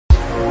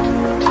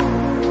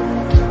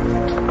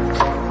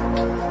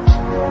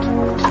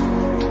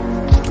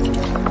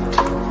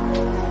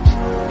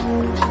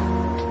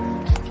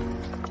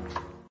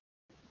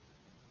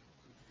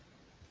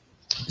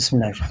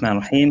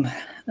Bismillahirrahmanirrahim.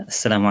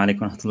 Assalamu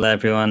alaikum wa rahmatullah,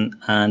 everyone,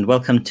 and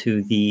welcome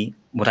to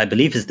what I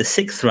believe is the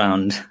 6th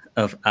round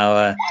of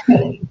our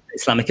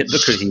Islamic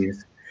book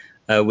reviews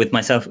with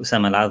myself,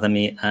 Usama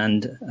Al-Azami,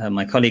 and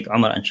my colleague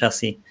Omar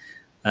Anshasi.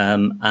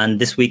 And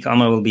this week,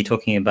 Omar will be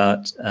talking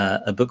about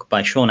a book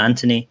by Sean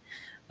Anthony,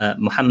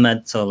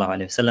 Muhammad Sallallahu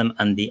Alaihi Wasallam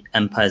and the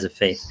Empires of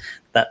Faith.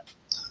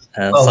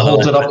 I'll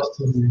hold it up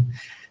to you.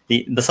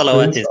 The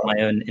salawat is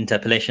my own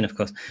interpolation, of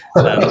course.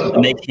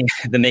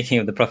 The making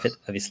of the Prophet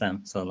of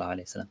Islam, sallallahu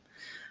alaihi wasallam,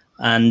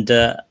 and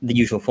the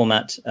usual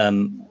format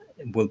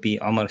will be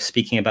Omar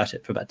speaking about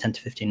it for about 10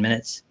 to 15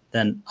 minutes.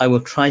 Then I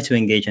will try to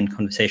engage in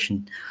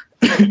conversation.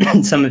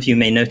 Some of you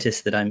may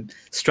notice that I'm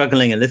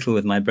struggling a little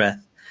with my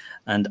breath,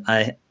 and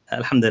I,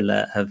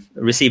 alhamdulillah, have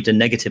received a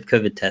negative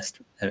COVID test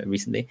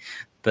recently,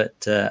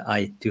 but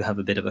I do have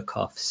a bit of a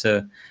cough,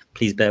 so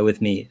please bear with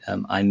me.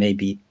 I may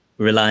be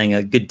relying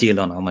a good deal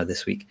on Omar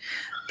this week.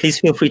 Please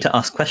feel free to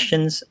ask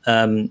questions.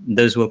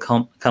 Those will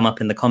come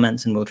up in the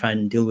comments, and we'll try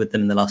and deal with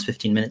them in the last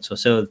 15 minutes or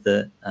so of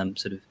the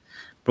sort of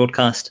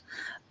broadcast.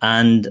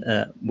 And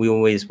we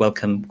always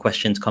welcome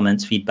questions,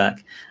 comments,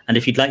 feedback. And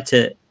if you'd like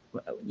to,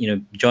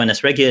 join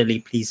us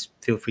regularly, please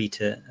feel free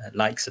to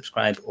like,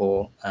 subscribe,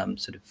 or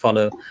sort of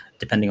follow,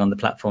 depending on the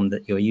platform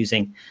that you're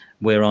using.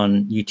 We're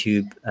on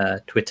YouTube,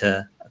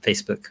 Twitter,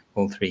 Facebook,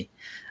 all three.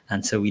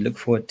 And so we look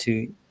forward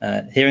to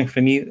hearing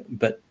from you.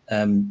 But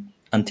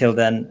until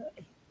then,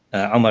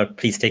 Omar,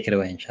 please take it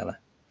away, inshallah.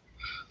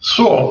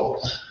 Sure.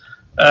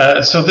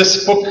 So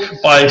this book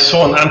by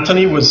Sean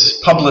Anthony was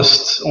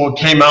published, or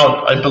came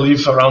out, I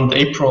believe, around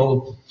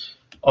April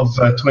of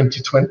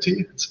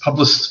 2020. It's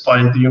published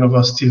by the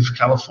University of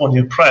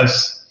California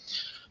Press.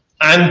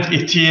 And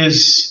it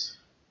is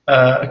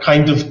a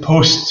kind of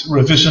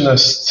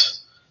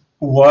post-revisionist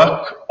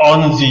work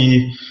on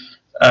the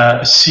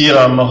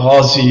Sira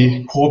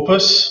Maghazi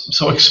corpus,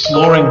 so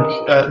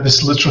exploring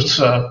this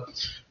literature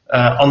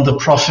on the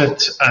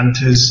Prophet and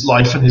his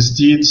life and his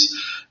deeds,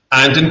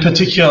 and in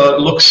particular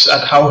looks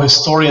at how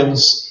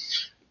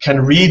historians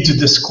can read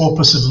this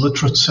corpus of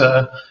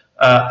literature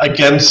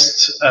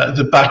against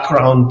the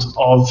background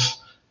of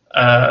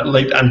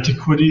late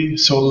antiquity,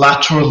 so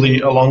laterally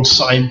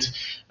alongside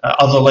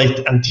other late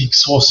antique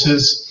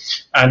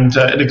sources, and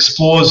it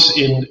explores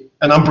in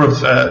a number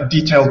of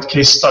detailed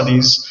case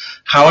studies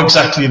how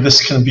exactly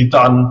this can be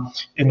done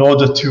in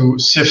order to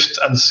sift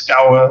and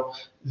scour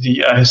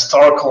the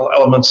historical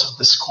elements of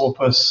this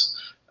corpus,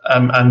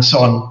 and so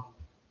on.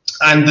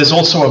 And there's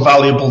also a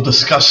valuable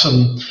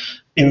discussion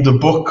in the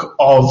book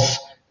of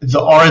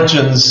the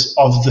origins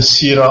of the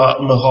Sira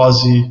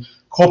Maghazi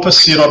corpus.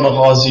 Sira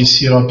Maghazi,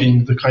 Sira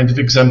being the kind of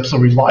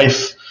exemplary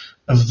life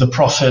of the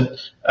Prophet,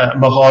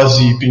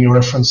 Maghazi being a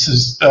reference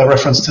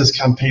to his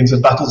campaigns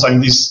and battles. I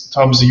mean, these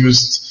terms are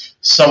used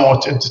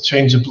somewhat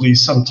interchangeably.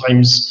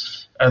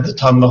 Sometimes the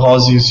term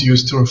Maghazi is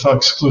used to refer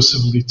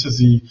exclusively to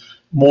the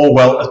more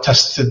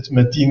well-attested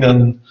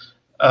Medinan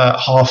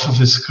half of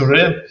his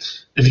career,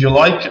 if you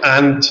like.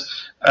 And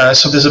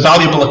so there's a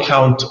valuable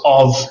account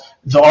of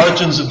the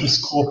origins of this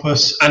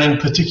corpus, and in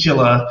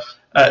particular,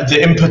 the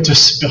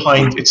impetus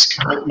behind its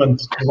commitment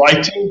to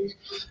writing.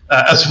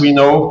 As we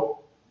know,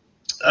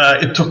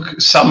 it took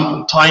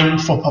some time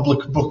for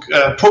public books,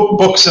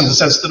 in the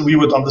sense that we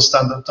would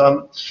understand the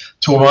term,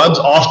 to emerge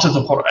after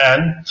the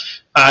Quran.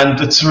 And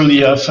it's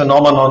really a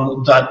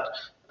phenomenon that,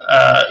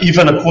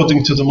 even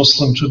according to the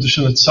Muslim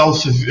tradition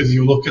itself, if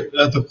you look at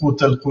the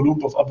Qut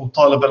al-Qulub of Abu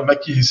Talib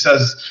al-Makki, he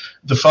says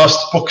the first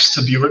books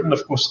to be written,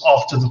 of course,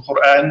 after the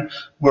Quran,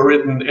 were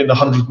written in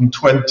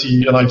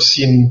 120, and I've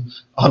seen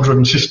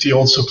 150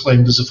 also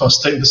claimed as the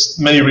first state. There's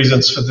many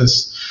reasons for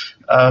this,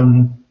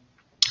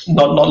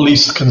 not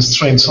least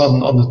constraints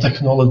on the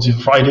technology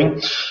of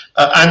writing.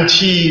 And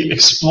he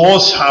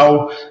explores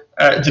how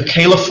the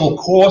caliphal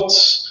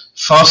courts,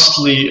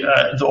 firstly,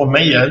 the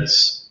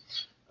Umayyads,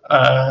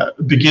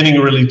 beginning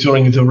really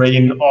during the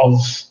reign of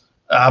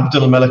Abd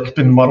al-Malik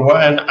bin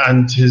Marwan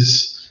and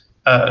his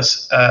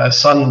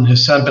son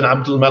Hisham bin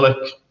Abd al-Malik,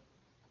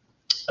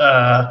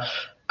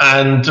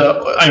 and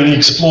he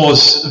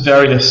explores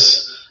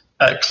various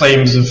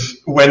claims of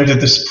when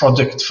did this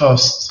project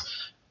first,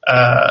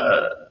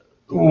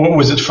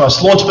 was it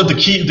first launched. But the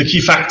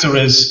key factor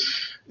is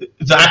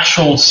the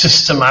actual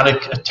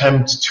systematic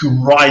attempt to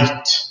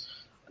write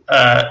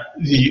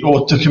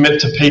or to commit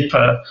to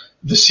paper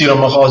the Sira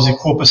Maghazi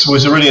corpus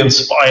was really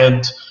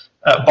inspired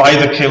by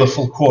the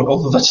caliphal court,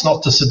 although that's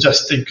not to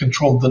suggest they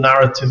controlled the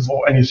narrative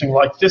or anything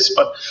like this,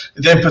 but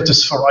the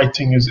impetus for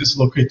writing is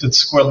located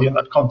squarely in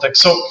that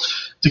context. So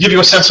to give you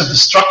a sense of the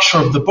structure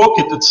of the book,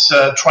 it's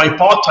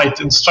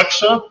tripartite in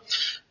structure,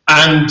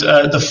 and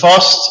the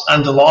first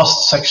and the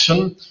last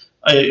section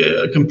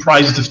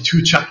comprised of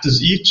 2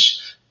 chapters each,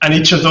 and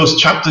each of those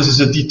chapters is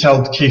a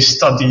detailed case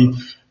study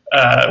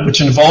which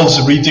involves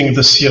reading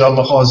the Sira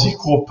Maghazi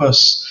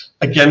corpus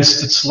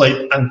against its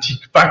late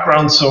antique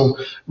background, so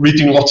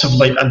reading lots of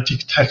late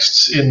antique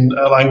texts in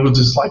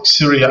languages like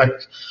Syriac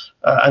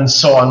and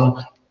so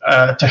on,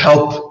 to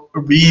help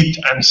read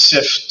and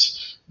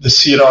sift the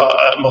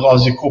Sirah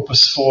Maghazi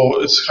corpus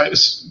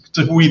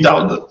to weed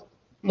out the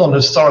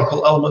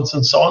non-historical elements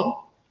and so on.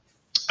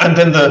 And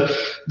then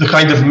the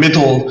kind of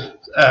middle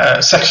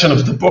section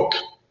of the book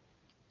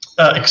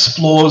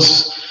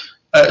explores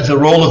the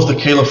role of the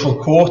caliphal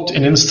court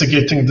in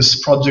instigating this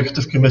project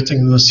of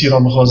committing the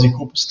Sirah Maghazi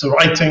corpus to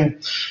writing.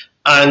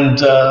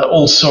 And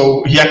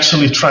also, he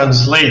actually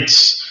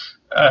translates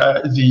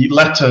the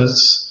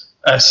letters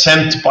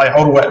sent by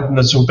Urwa ibn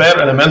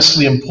Zubair, an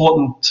immensely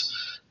important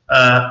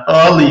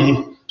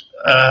early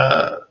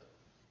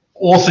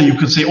author, you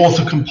could say,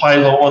 author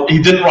compiler. He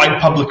didn't write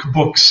public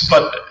books,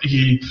 but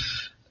he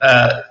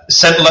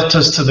sent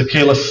letters to the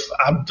Caliph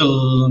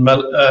Abdul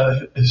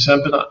Malik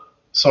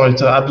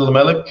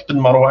bin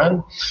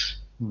Marwan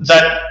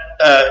that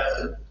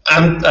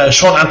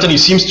Sean Anthony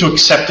seems to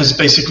accept as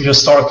basically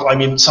historical. I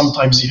mean,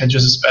 sometimes he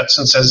hedges his bets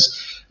and says,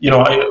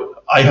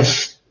 I have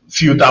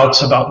few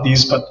doubts about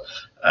these, but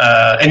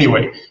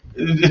anyway,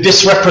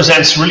 this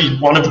represents really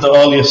one of the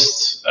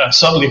earliest,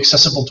 certainly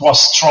accessible to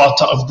us,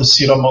 strata of the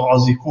Sirah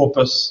Maghazi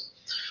corpus.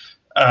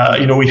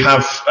 We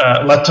have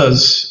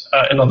letters,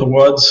 in other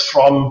words,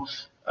 from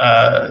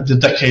the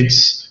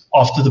decades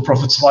after the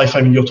Prophet's life.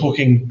 I mean, you're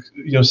talking,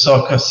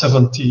 circa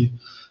 70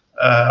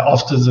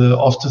 after the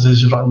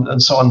Hijrah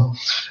and so on.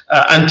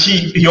 And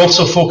he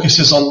also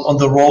focuses on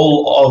the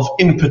role of,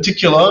 in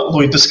particular, although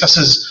he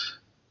discusses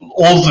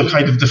all the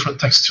kind of different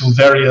textual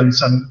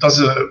variants and does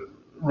a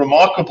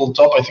remarkable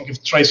job, I think,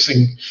 of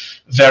tracing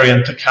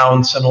variant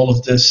accounts and all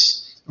of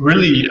this.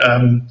 Really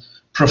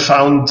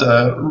profound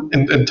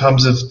in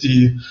terms of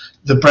the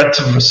breadth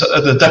of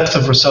the depth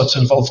of research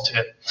involved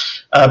here.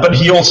 But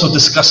he also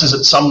discusses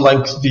at some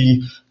length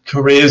the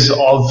careers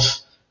of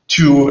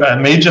two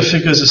major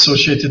figures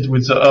associated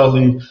with the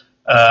early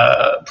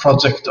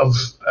project of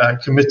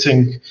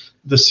committing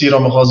the Sirah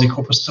Maghazi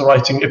corpus to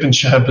writing. Ibn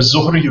Shihab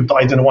al-Zuhri, who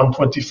died in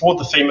 124,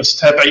 the famous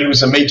tabi'i, who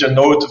was a major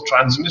node of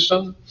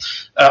transmission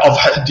of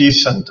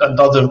hadith and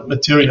other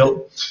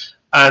material.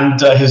 And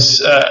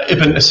his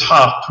Ibn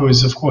Ishaq, who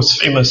is of course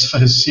famous for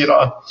his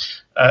Sirah,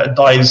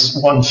 dies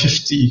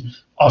 150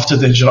 after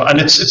the Hijrah.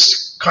 And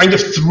it's kind of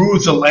through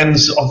the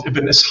lens of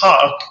Ibn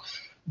Ishaq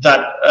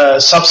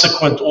that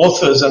subsequent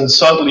authors, and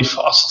certainly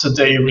for us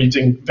today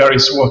reading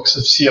various works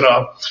of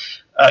Sirah,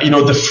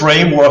 the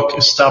framework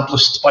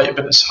established by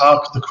Ibn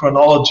Ishaq, the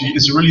chronology,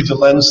 is really the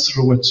lens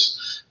through which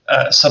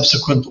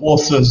subsequent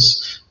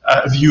authors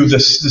view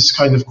this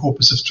kind of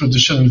corpus of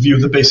tradition, view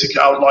the basic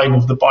outline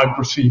of the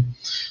biography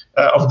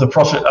of the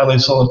Prophet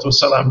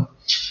ﷺ.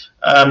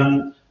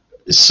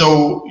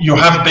 So you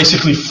have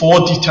basically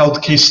 4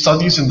 detailed case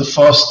studies in the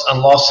first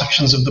and last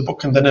sections of the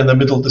book, and then in the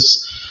middle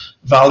this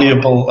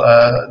valuable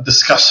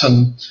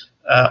discussion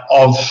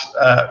of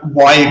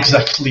why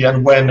exactly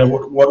and when, and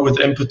what were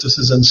the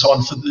impetuses and so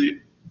on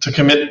to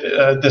commit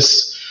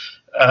this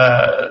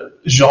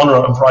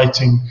genre of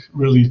writing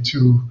really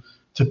to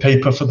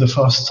paper for the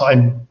first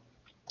time.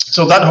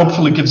 So that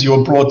hopefully gives you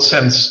a broad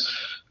sense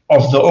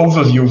of the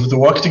overview of the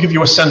work, to give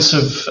you a sense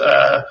of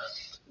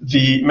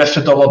the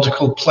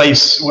methodological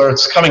place where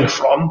it's coming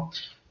from.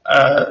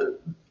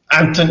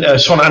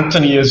 Sean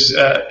Anthony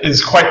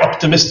is quite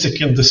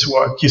optimistic in this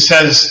work. He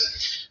says,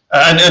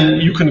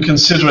 and you can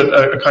consider it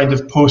a kind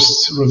of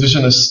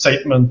post-revisionist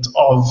statement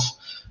of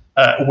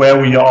where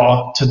we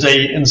are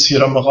today in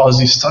Sirah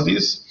Maghazi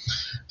studies.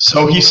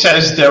 So he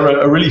says there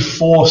are really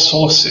 4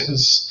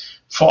 sources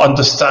for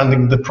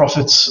understanding the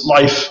Prophet's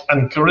life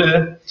and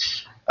career,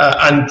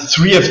 and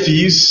 3 of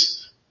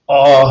these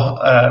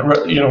are,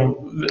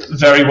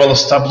 very well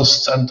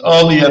established and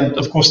early, and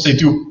of course they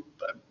do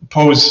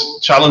pose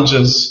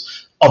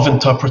challenges of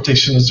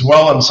interpretation as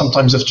well, and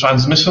sometimes of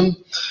transmission.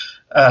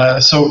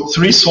 So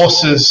 3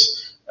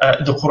 sources: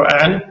 the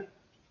Quran,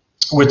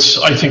 which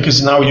I think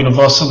is now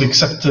universally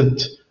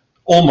accepted,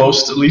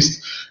 almost at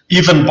least,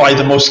 even by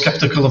the most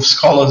skeptical of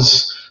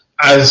scholars,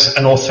 as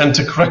an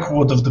authentic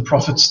record of the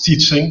Prophet's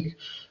teaching,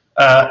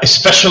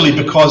 especially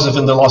because of,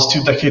 in the last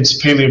 2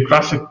 decades,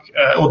 paleographic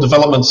or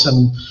developments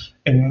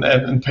in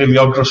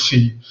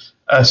paleography.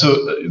 So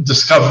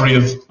discovery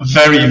of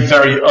very,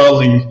 very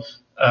early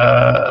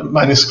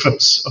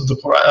manuscripts of the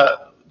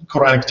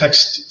Quranic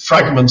text,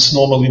 fragments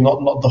normally,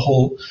 not the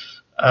whole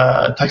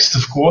text,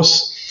 of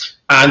course.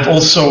 And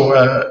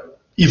also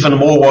even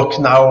more work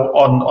now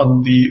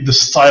on the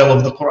style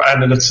of the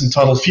Quran and its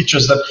internal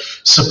features that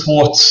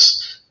supports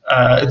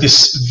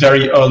this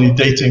very early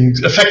dating,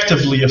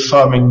 effectively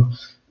affirming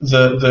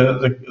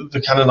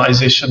the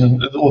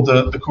canonization or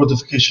the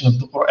codification of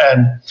the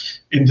Quran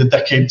in the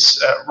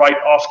decades right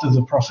after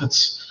the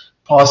Prophet's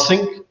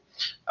passing.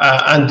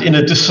 And in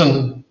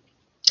addition,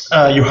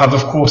 you have,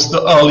 of course,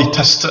 the early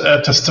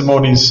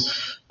testimonies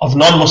of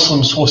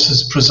non-Muslim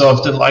sources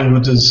preserved in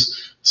languages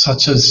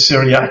such as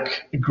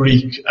Syriac,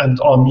 Greek, and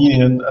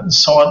Armenian, and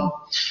so on.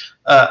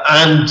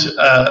 And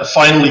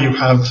finally, you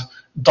have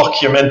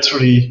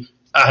documentary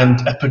and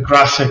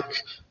epigraphic,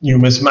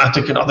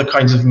 numismatic, and other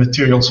kinds of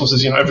material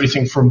sources,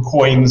 everything from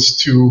coins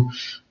to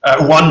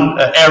one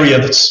area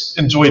that's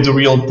enjoyed a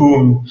real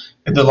boom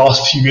in the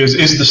last few years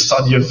is the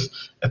study of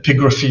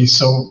epigraphy.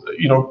 So,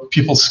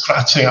 people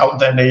scratching out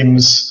their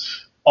names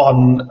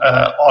on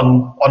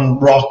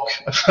rock,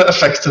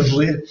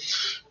 effectively.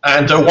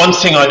 And one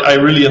thing I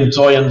really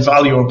enjoy and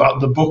value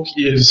about the book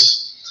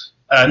is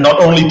not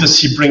only does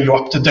he bring you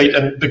up to date,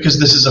 and because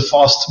this is a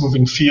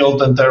fast-moving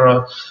field and there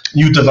are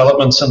new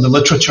developments and the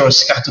literature is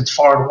scattered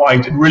far and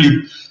wide, it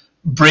really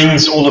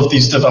brings all of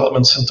these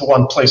developments into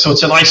one place. So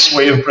it's a nice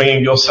way of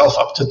bringing yourself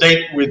up to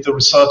date with the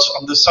research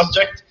on this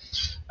subject.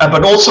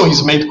 But also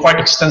he's made quite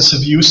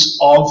extensive use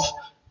of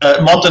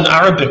modern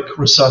Arabic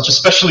research,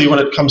 especially when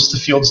it comes to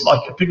fields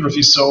like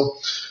epigraphy. So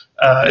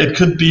it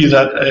could be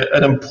that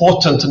an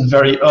important and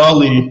very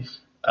early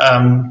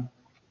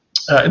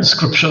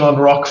inscription on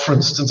rock, for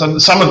instance,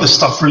 and some of this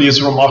stuff really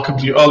is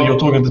remarkably early. You're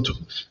talking the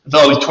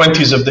early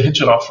 20s of the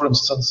Hijrah, for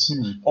instance,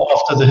 or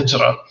after the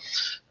Hijrah.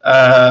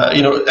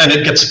 And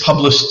it gets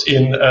published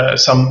in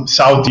some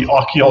Saudi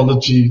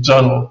archaeology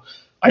journal.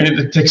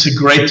 It takes a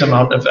great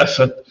amount of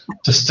effort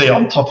to stay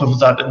on top of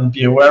that and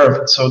be aware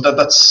of it. So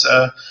that's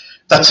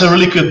a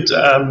really good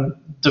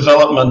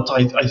development,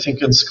 I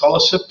think, in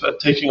scholarship,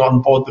 taking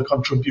on board the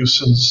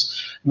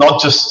contributions,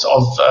 not just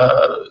of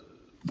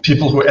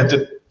people who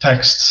edit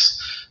texts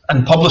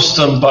and publish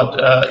them,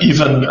 but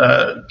even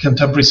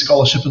contemporary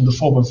scholarship in the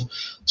form of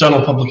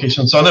journal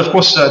publications. And of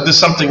course, this is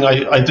something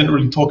I didn't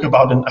really talk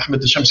about in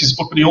Ahmed Shamsi's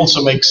book, but he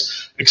also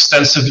makes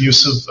extensive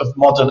use of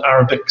modern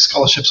Arabic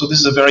scholarship. So this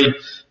is a very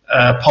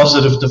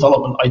positive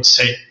development, I'd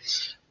say.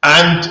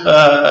 And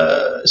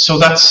so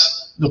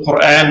that's the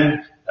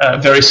Quran,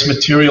 various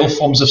material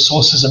forms of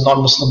sources and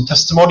non-Muslim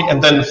testimony.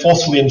 And then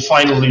fourthly and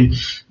finally,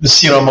 the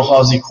Sirah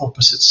Maghazi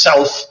corpus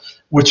itself,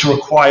 which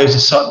requires a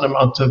certain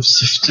amount of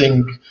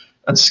sifting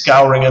and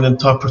scouring and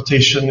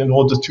interpretation in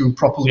order to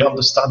properly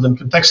understand and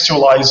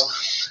contextualize.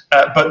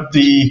 But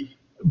the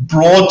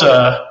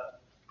broader,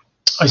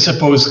 I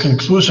suppose,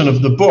 conclusion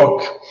of the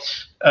book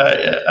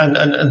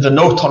and the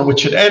note on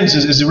which it ends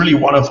is really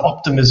one of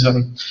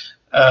optimism,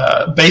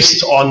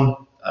 based on,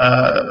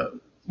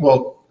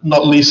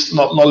 not least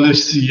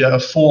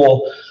the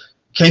 4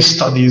 case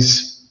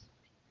studies,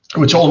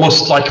 which are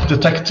almost like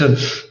detective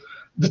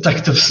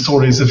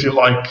stories, if you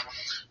like,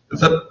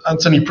 that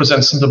Anthony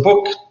presents in the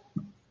book.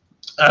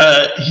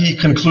 He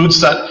concludes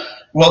that,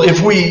 well,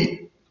 if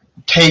we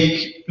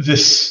take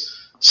this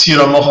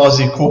Sirah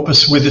Maghazi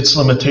corpus with its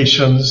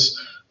limitations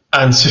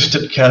and sift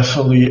it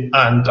carefully,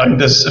 and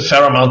there's a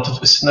fair amount of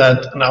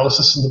isnad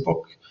analysis in the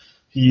book.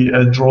 He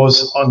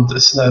draws on the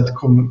isnad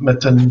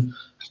meten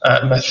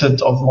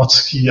method of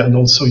Motzki, and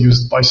also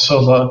used by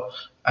Sola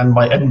and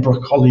my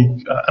Edinburgh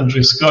colleague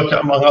Andreas Gerke,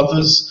 among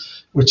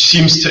others, which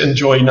seems to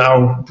enjoy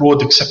now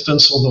broad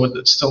acceptance, although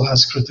it still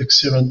has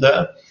critics here and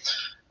there.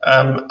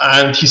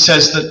 And he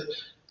says that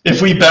if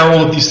we bear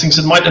all of these things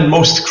in mind, and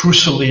most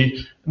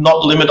crucially,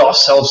 not limit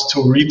ourselves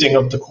to a reading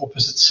of the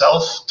corpus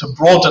itself, to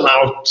broaden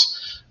out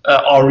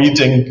our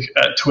reading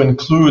to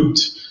include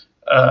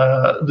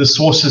the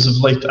sources of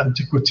late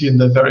antiquity in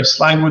their various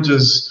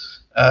languages,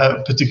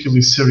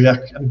 particularly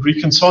Syriac and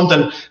Greek and so on,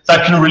 then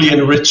that can really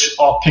enrich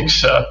our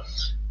picture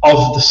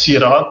of the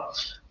Sirah.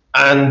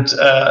 And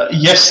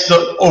yes,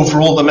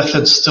 overall the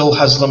method still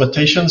has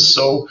limitations.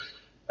 So,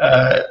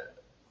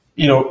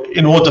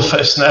 in order for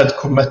isnad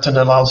meten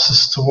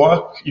analysis to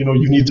work, you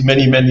need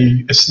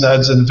many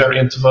isnads and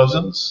variant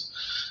versions.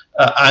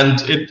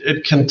 And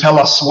it can tell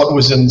us what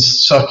was in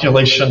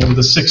circulation in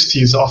the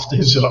 60s after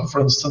Hijrah, for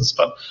instance,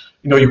 but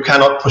you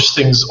cannot push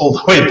things all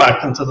the way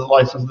back into the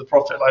life of the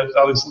Prophet.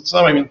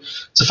 I mean,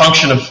 it's a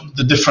function of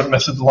the different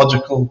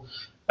methodological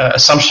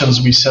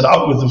assumptions we set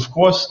out with, of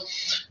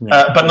course,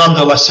 but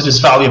nonetheless it is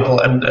valuable.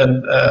 And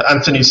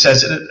Anthony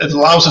says it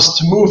allows us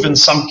to move in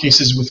some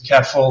cases with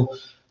careful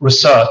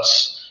research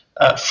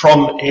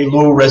from a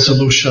low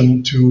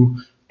resolution to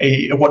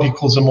what he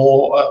calls a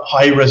more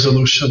high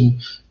resolution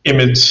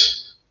image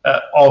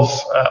of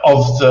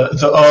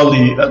the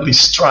early, at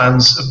least,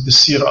 strands of the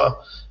Sirah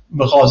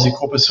Maghazi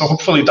corpus. So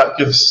hopefully that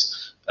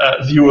gives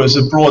viewers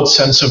a broad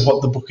sense of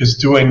what the book is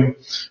doing,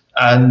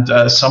 and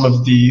some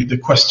of the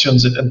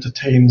questions it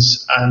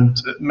entertains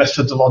and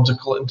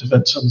methodological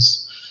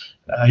interventions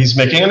he's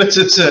making. And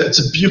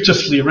it's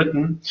beautifully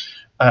written,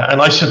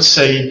 and I should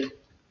say,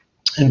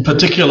 in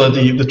particular,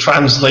 the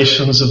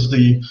translations of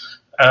the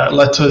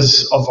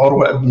letters of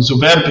Urwa ibn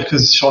Zubair,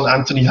 because Sean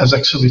Anthony has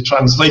actually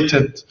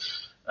translated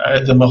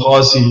the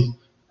Maghazi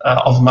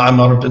of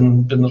Ma'mar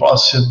bin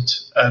Rashid,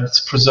 and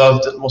it's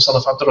preserved in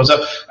Musannaf Abd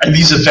al-Razzaq. And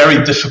these are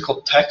very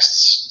difficult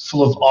texts,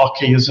 full of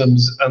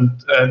archaisms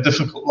and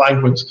difficult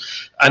language,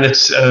 and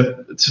it's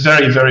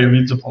very, very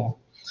readable.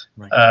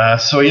 Right.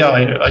 So yeah,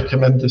 I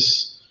commend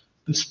this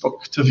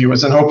book to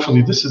viewers, and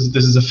hopefully this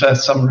is a fair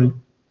summary.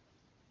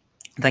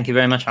 Thank you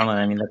very much, Omar.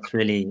 I mean, that's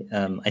really,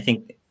 I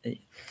think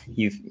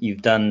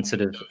you've done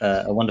sort of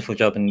a wonderful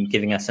job in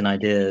giving us an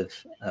idea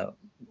of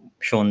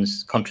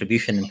Sean's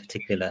contribution in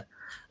particular,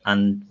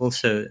 and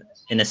also,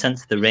 in a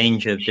sense, the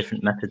range of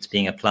different methods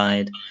being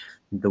applied,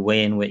 the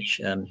way in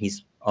which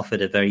he's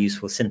offered a very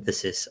useful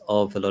synthesis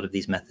of a lot of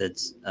these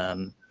methods,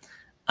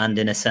 and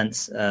in a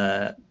sense,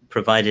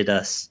 provided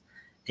us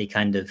a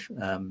kind of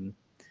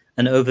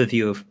an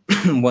overview of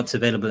what's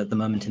available at the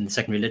moment in the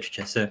secondary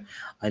literature. So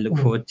I look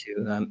forward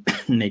to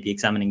maybe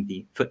examining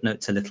the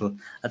footnotes a little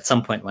at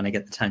some point when I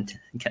get the time to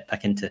get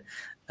back into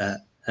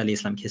early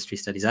Islamic history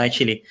studies. I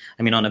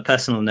mean, on a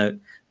personal note,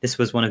 this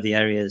was one of the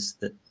areas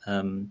that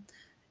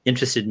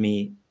interested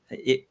me.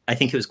 I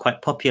think it was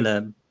quite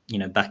popular,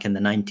 back in the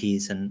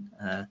 90s, and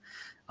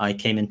I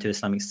came into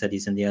Islamic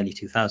studies in the early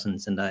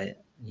 2000s, and I,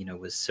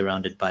 was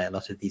surrounded by a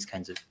lot of these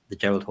kinds of the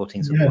Gerald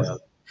Hortings of the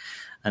world.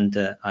 And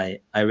I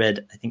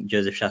read, I think,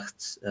 Joseph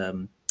Schacht's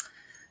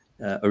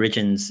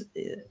Origins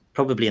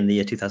probably in the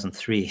year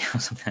 2003 or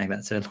something like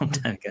that, so a long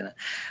time ago.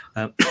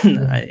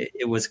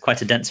 It was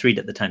quite a dense read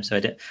at the time, so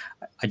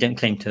I don't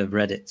claim to have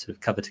read it sort of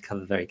cover to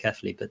cover very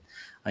carefully, but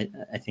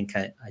I think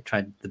I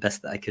tried the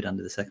best that I could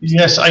under the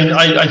circumstances. Yes,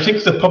 I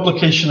think the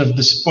publication of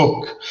this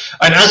book,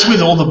 and as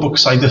with all the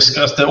books I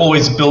discussed, they're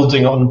always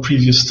building on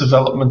previous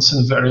developments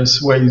in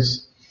various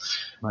ways.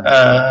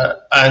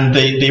 And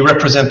they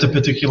represent a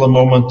particular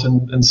moment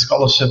in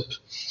scholarship.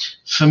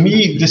 For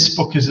me, this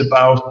book is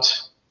about,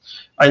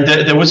 and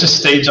there was a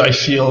stage, I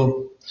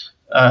feel,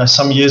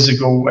 some years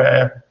ago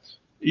where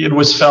it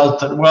was felt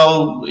that,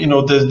 well,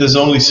 there's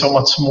only so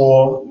much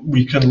more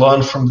we can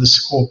learn from this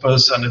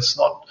corpus, and it's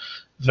not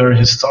very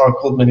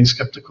historical, many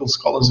skeptical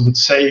scholars would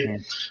say.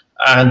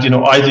 And,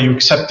 either you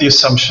accept the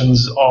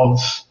assumptions of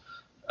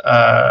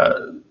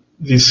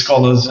these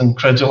scholars in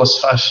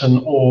credulous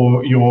fashion,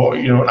 or you're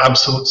an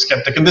absolute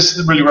skeptic. And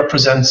this really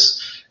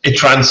represents a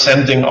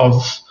transcending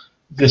of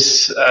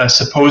this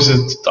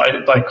supposed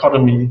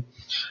dichotomy.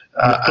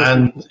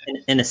 And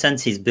in a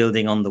sense, he's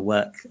building on the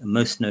work,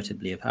 most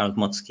notably, of Harold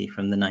Motzki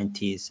from the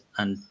 90s,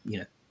 and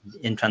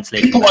in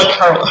translation. People like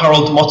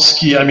Harold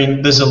Motzki. I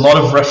mean, there's a lot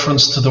of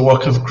reference to the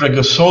work of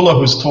Gregor Sola,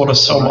 who's taught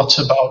us so much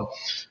about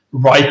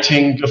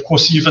writing. Of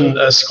course, even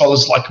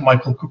scholars like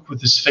Michael Cook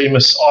with his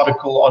famous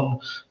article on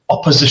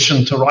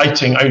opposition to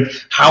writing. I mean,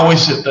 how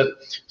is it that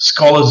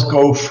scholars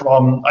go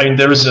from,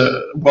 there is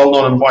a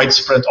well-known and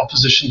widespread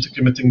opposition to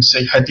committing,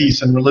 say,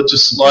 hadith and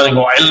religious learning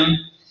or ilm,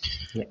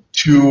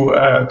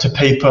 to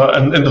paper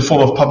and in the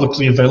form of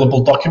publicly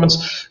available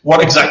documents.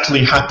 What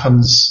exactly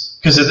happens?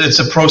 Because it's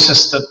a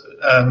process that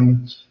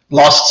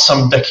lasts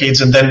some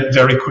decades and then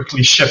very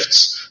quickly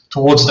shifts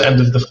towards the end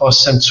of the 1st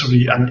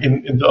century and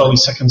in the early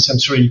 2nd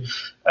century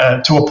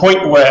to a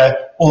point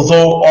where,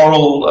 although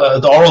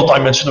the oral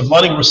dimension of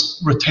learning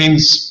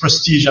retains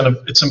prestige and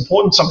it's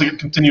important, something it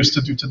continues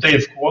to do today,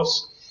 of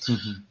course.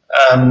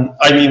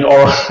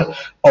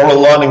 Oral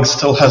learning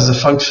still has a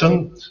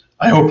function.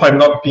 I hope I'm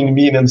not being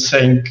mean in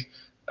saying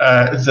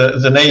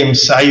the name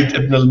Sa'id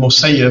ibn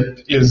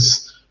al-Musayyib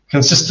is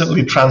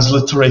consistently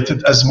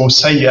transliterated as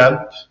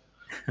Musayyab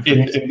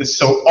in this.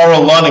 So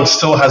oral learning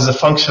still has a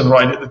function,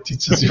 right? It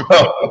teaches you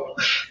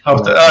how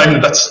to.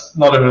 That's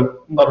not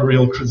a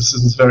real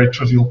criticism. It's a very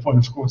trivial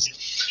point, of course.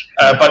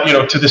 But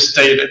to this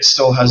day, it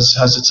still has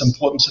its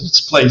importance and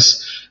its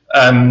place.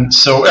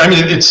 So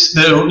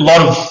there are a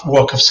lot of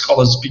work of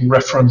scholars being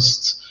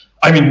referenced.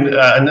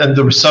 And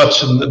the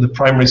research and the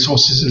primary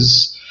sources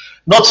is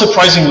not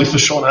surprisingly for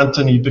Sean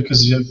Anthony,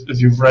 because if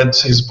you've read,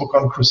 say, his book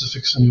on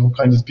crucifixion, you'll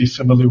kind of be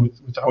familiar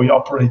with how he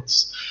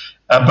operates.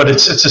 But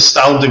it's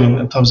astounding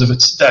in terms of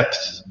its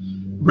depth.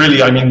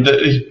 Really,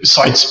 he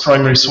cites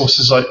primary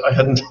sources I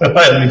hadn't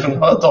even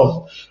heard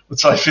of,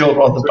 which I feel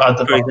rather bad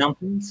about. For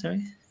example,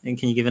 sorry, and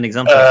can you give an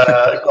example?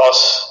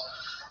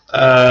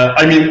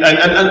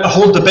 And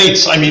whole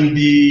debates.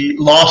 The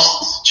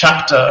last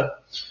chapter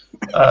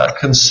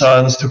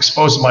concerns, to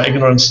expose my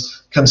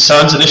ignorance,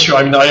 concerns an issue.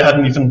 I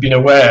hadn't even been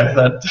aware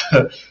that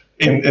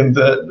in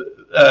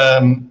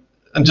the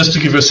and just to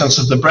give you a sense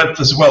of the breadth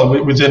as well,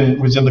 within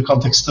the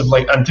context of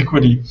late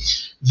antiquity,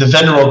 the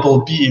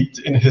Venerable Bede,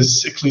 in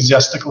his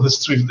Ecclesiastical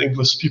History of the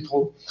English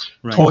People,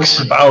 talks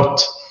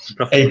about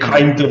a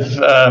kind of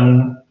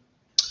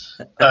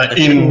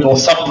in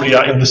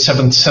Northumbria in the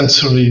 7th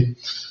century,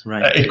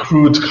 a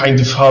crude kind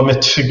of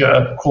hermit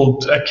figure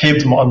called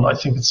Caedmon, I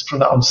think it's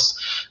pronounced.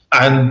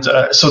 And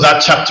so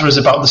that chapter is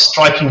about the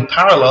striking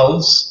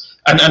parallels,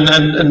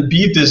 and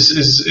Bede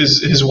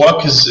his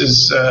work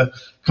is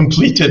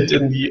completed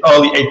in the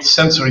early 8th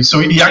century. So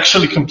he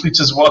actually completes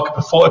his work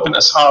before Ibn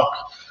Ishaq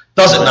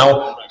does it.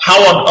 Now, how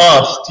on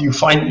earth do you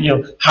find,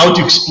 how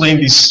do you explain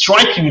these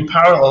striking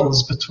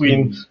parallels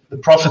between the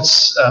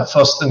Prophet's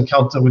first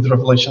encounter with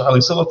Revelation, and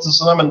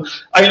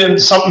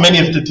many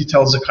of the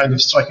details are kind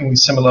of strikingly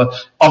similar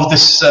of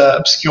this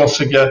obscure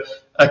figure,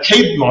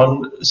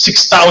 Caedmon,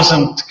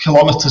 6,000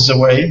 kilometers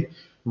away,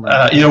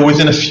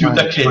 within a few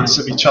decades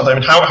of each other.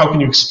 How can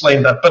you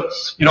explain that? But,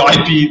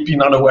 I'd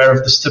been unaware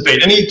of this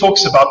debate. And he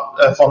talks about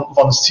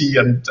von C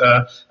and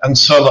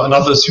Sola and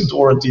others who'd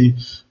already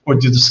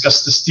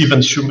discussed the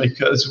Stephen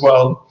Shoemaker as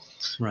well.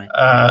 Right.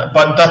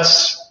 But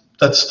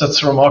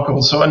that's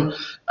remarkable. So,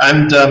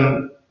 just on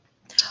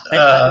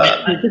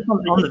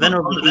the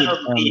Venerable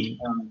Bede,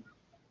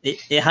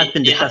 it has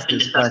been discussed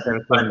as far as I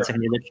recall in the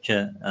secondary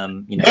literature.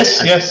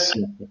 Yes.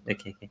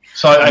 Okay.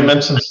 So I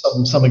mentioned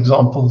some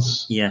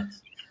examples. Yes.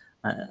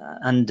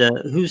 And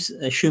who's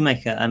a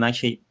Shoemaker? I'm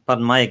actually,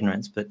 pardon my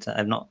ignorance, but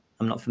I'm not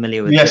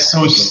familiar with. Yes,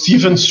 so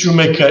Stephen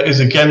Shoemaker is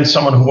again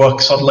someone who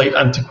works on late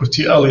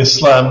antiquity, early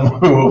Islam,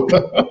 who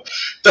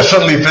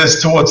definitely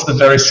veers towards the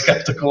very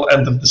skeptical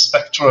end of the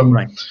spectrum.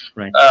 Right.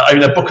 I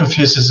mean, a book of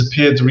his has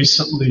appeared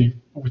recently,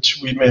 which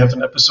we may have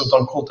an episode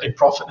on, called "A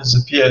Prophet Has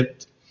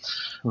Appeared,"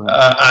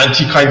 and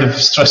he kind of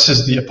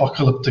stresses the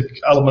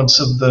apocalyptic elements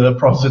of the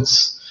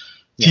Prophet's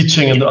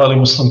teaching in the early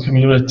Muslim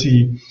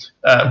community.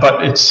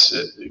 But it's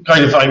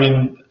kind of, I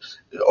mean,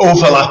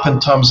 overlap in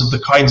terms of the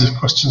kinds of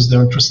questions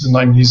they're interested in.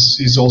 I mean,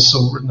 he's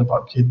also written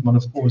about Caedmon,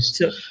 of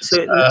course. So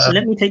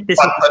let me take this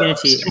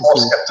opportunity. More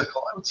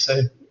skeptical, I would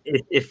say.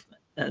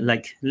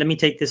 Let me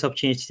take this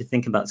opportunity to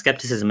think about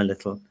skepticism a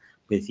little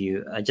with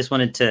you. I just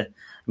wanted to,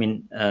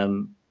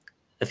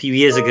 a few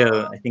years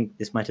ago, I think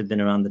this might have been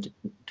around the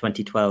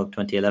 2012,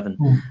 2011.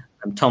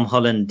 Tom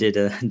Holland did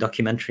a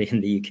documentary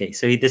in the UK.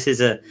 So he's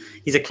a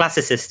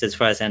classicist, as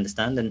far as I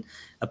understand, and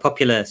a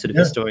popular sort of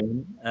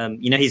historian.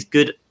 He's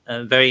good,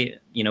 very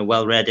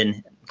well read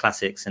in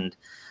classics and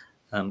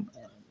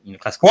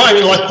classical. Well, I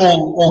mean, like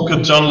all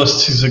good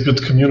journalists, he's a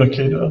good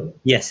communicator.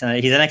 Yes,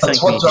 he's an excellent.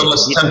 That's what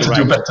journalists tend to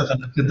do better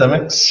than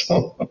academics.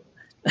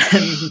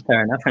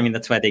 Fair enough. I mean,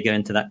 that's why they go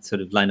into that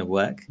sort of line of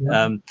work.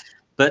 Yeah.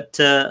 But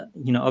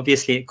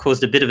obviously, it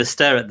caused a bit of a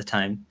stir at the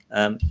time.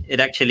 It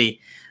actually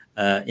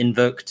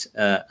invoked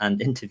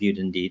and interviewed,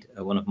 indeed,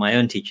 one of my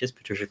own teachers,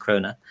 Patricia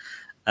Kroner,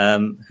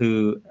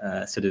 who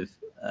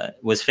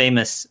was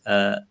famous,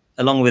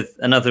 along with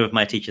another of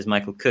my teachers,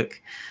 Michael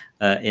Cook,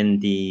 in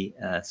the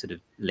sort of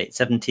late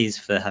 70s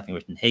for having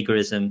written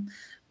Hagerism,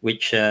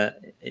 which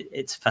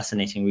it's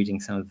fascinating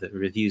reading some of the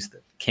reviews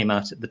that came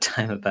out at the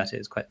time about it. It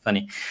was quite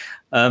funny.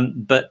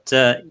 But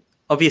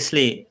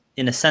obviously,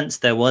 in a sense,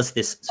 there was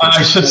this...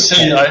 I should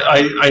say,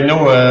 I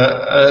know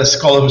a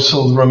scholar who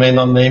shall remain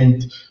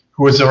unnamed,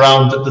 who was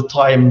around at the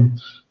time,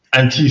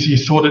 and he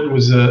thought it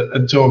was a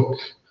joke.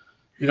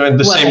 In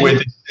the same way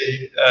they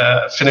say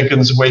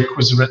Finnegan's Wake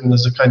was written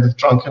as a kind of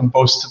drunken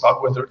boast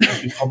about whether it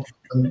could be published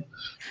and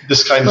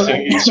this kind of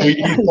thing. So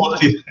he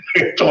thought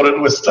it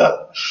was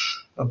that.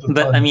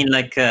 But time. I mean,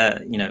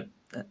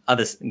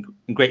 others,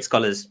 great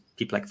scholars,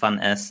 people like Van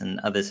Es and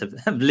others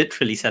have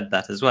literally said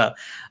that as well.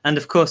 And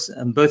of course,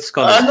 both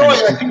scholars...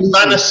 I think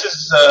Van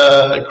Es's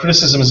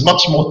criticism is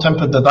much more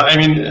tempered than that. I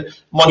mean,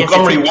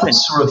 Montgomery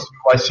Wadsworth,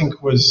 I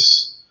think,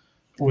 was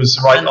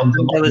right on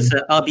the line. There was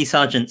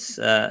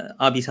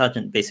R.B.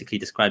 Sargent basically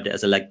described it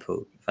as a leg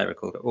pull, if I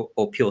recall,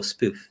 or pure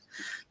spoof.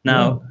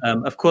 Now,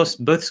 of course,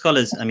 both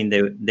scholars, I mean,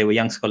 they were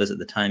young scholars at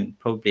the time,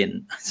 probably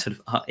in sort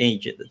of our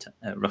age at the time,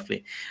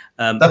 roughly.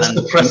 That's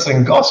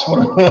depressing. Gosh,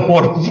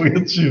 what have we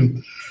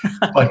achieved?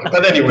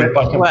 But anyway,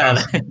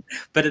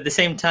 but at the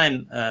same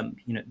time,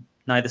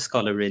 neither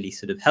scholar really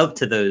sort of held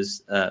to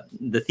those,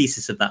 the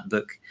thesis of that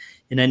book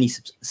in any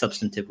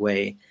substantive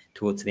way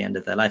towards the end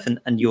of their life.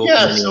 And you're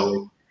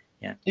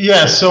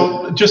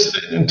so just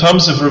in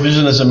terms of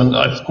revisionism, and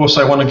of course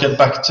I want to get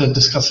back to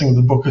discussing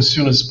the book as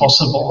soon as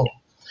possible.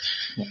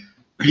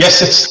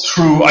 Yes, it's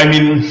true. I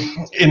mean,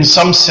 in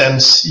some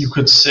sense, you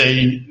could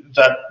say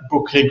that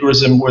book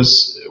Hagerism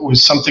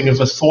was something of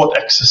a thought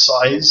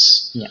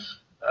exercise,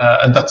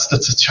 and that's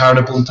a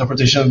charitable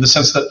interpretation in the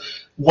sense that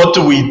what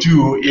do we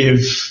do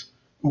if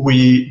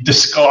we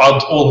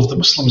discard all of the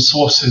Muslim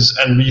sources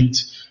and read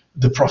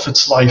the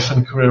Prophet's life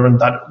and career and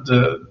that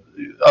the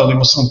early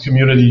Muslim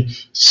community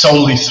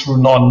solely through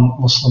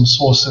non-Muslim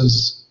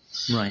sources?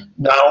 Right.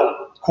 Now,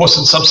 of course,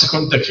 in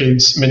subsequent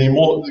decades, many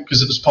more,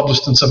 because it was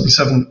published in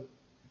 1977.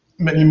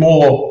 Many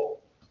more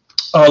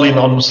early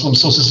non-Muslim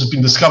sources have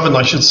been discovered, and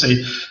I should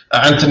say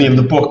Anthony in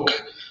the book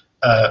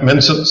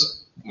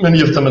mentions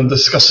many of them and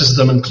discusses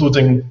them,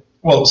 including,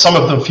 some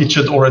of them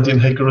featured already in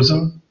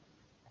Hagerism,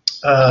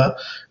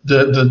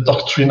 the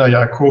Doctrina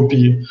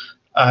Jacobi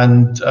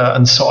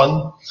and so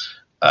on.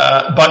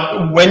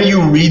 But when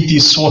you read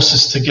these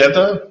sources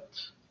together,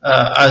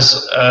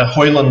 as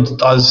Hoyland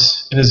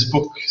does in his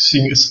book,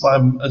 Seeing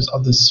Islam as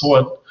Others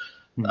Saw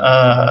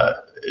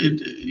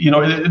It,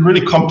 it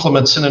really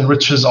complements and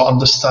enriches our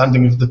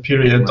understanding of the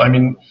period. I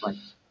mean,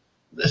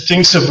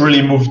 things have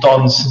really moved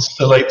on since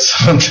the late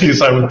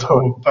 70s, I would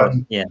hope.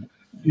 And,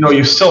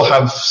 you still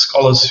have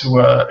scholars who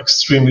are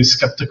extremely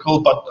skeptical,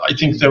 but I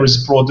think there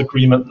is broad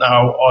agreement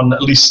now on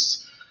at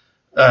least,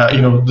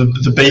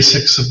 the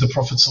basics of the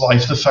Prophet's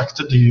life, the fact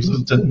that he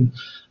lived in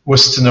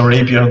Western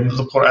Arabia,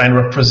 the Quran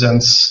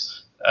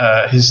represents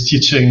his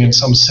teaching in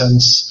some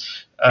sense.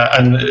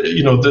 And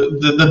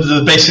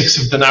the basics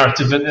of the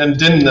narrative,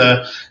 and in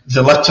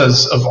the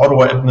letters of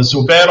Urwa ibn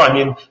Zubair, I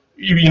mean,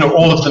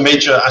 all of the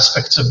major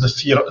aspects of the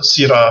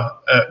Sirah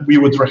we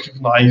would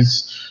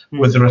recognize,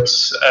 whether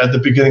it's the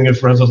beginning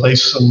of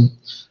revelation,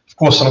 of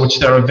course, on which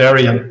there are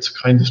variant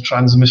kind of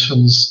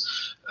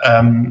transmissions,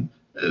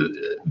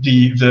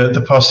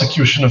 the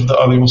persecution of the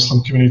early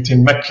Muslim community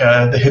in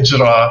Mecca, the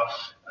Hijrah,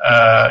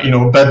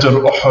 Badr,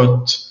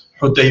 Uhud,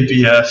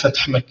 Hudaybiyah,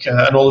 Fath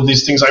Mecca, and all of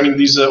these things. I mean,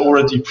 these are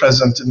already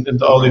present in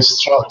the early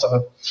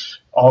strata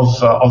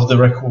of the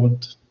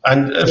record.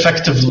 And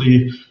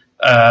effectively,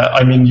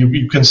 I mean,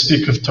 you can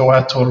speak of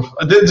tawatur.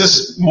 This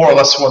is more or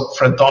less what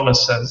Fred Donner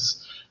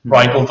says,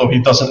 right? Although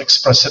he doesn't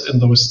express it in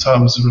those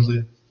terms,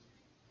 really.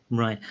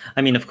 Right.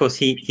 I mean, of course,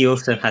 he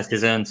also has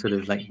his own sort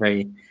of like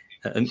very,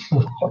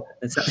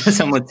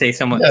 some would say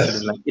somewhat sort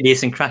of like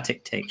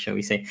idiosyncratic take, shall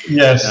we say?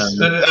 Yes,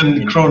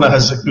 and Krona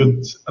has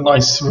a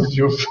nice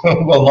review.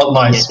 Well, not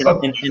nice, yes,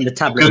 but in the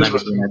Tablet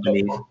magazine, I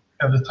believe.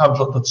 And the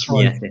tablet, that's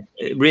right.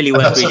 Yes, really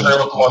worth reading. That's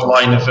available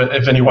online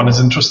if anyone is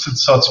interested.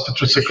 So it's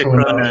Patricia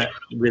Krona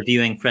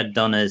reviewing Fred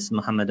Donner's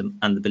Muhammad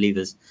and the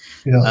Believers.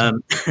 Yeah.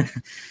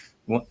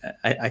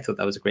 I thought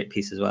that was a great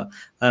piece as well.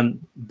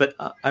 But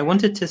I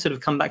wanted to sort of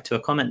come back to a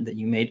comment that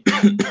you made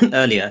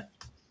earlier,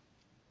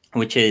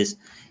 which is,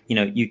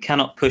 you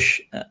cannot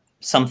push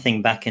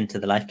something back into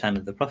the lifetime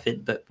of the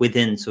Prophet, but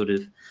within sort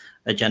of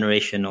a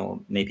generation or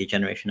maybe a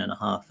generation and a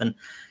half. And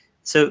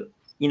so,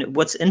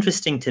 what's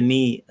interesting to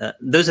me,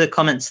 those are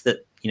comments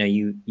that,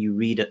 you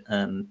read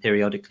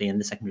periodically in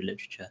the secondary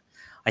literature.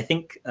 I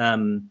think,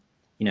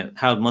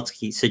 Harold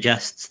Motzki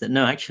suggests that,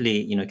 no,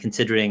 actually,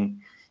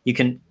 considering you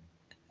can,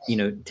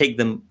 take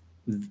them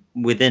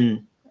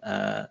within,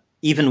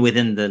 even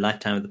within the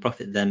lifetime of the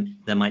Prophet, then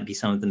there might be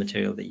some of the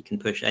material that you can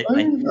push. I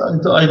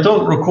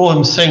don't recall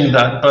him saying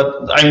that,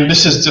 but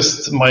this is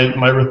just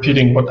my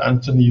repeating what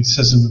Anthony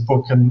says in the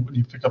book and what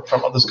you pick up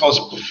from other scholars.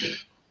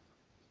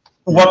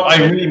 What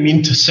I really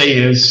mean to say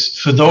is,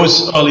 for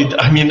those early,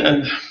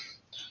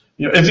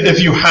 if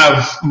you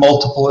have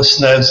multiple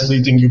isnads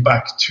leading you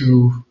back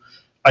to,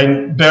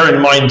 bear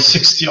in mind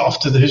 60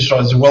 after the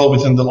Hijrah is well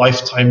within the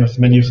lifetime of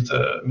many of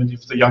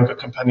the younger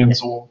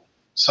companions, or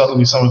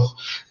certainly some of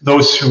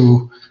those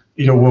who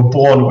were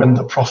born when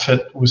the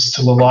Prophet was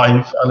still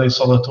alive, alayhi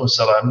salatu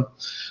wasalam.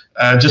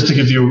 Just to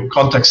give you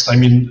context,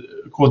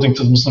 according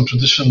to the Muslim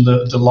tradition,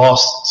 the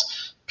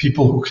last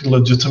people who can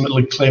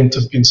legitimately claim to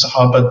have been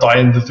Sahaba die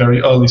in the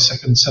very early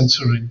 2nd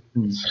century,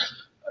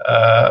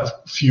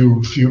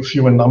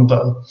 few in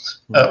number,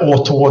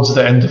 or towards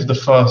the end of the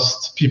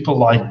first. People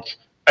like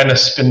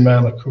Anas bin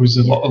Malik, who is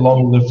a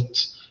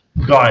long-lived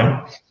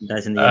guy.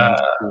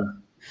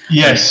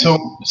 Yes, so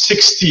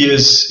 60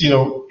 is,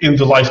 in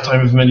the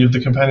lifetime of many of the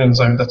companions.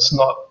 That's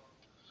not,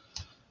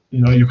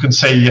 you can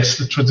say, yes,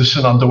 the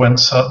tradition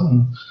underwent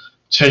certain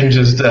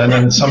changes then,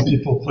 and some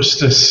people push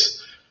this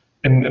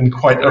in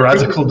quite a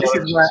radical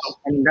direction.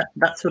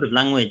 That sort of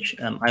language,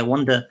 I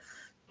wonder,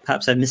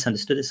 perhaps I've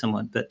misunderstood it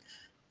somewhat, but,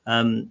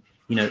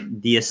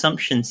 the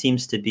assumption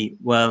seems to be,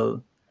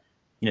 well,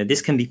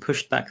 this can be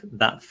pushed back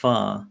that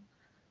far,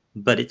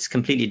 but it's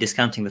completely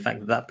discounting the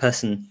fact that that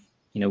person,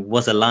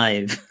 was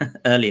alive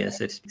earlier,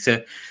 so to speak.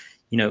 So,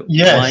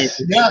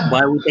 yes, why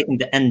are we taking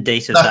the end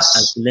date of that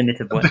as the limit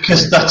of what?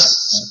 Because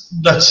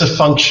that's a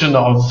function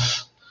of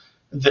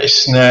the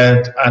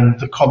isnad and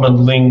the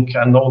common link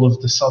and all of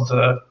this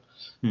other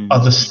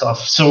stuff.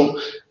 So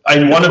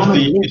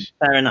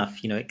fair enough.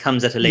 It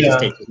comes at a later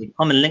stage. The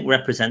common link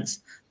represents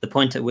the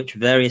point at which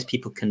various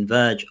people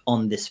converge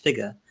on this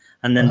figure,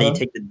 and then they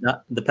take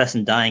the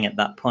person dying at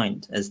that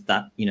point as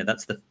that.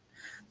 That's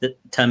the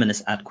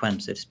terminus ad quem,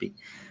 so to speak.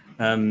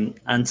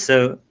 And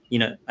so,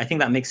 I think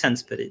that makes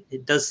sense, but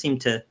it does seem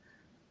to,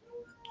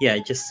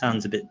 it just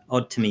sounds a bit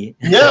odd to me.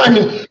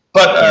 Yeah,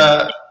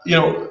 but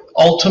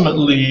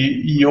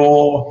ultimately,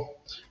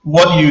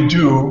 what you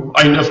do,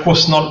 of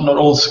course, not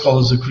all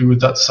scholars agree with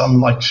that. Some,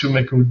 like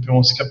Shoemaker, would be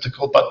more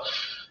skeptical, but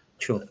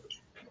sure.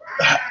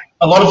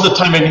 A lot of the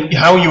time,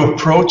 how you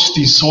approach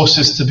these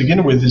sources to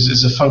begin with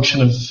is a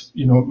function of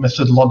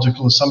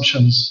methodological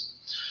assumptions.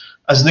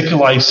 As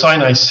Nikolai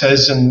Sinai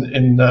says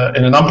in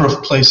a number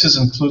of places,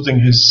 including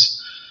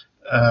his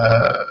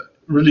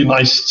really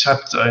nice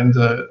chapter in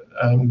the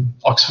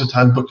Oxford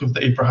Handbook of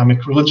the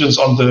Abrahamic Religions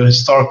on the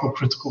historical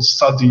critical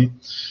study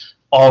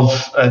of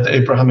the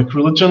Abrahamic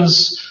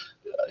religions.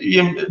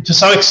 To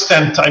some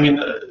extent,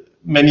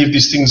 many of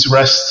these things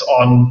rest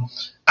on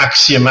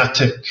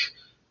axiomatic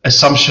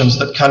assumptions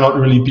that cannot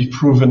really be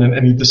proven in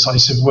any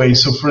decisive way.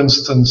 So, for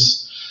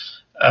instance,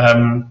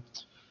 I'm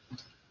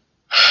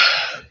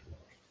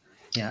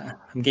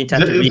going to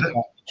have to read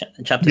that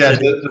chapter. Yeah,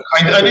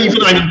 and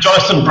even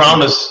Jonathan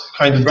Brown has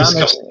kind of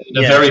discussed it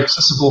in a very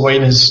accessible way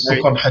in his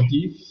book on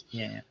Hadith.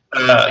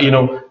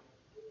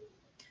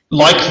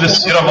 Like the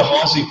Sirah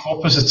Mahazi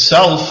corpus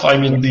itself,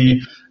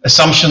 the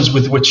assumptions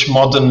with which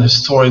modern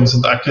historians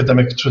in the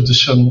academic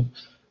tradition,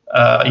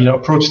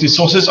 approach these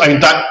sources,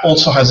 that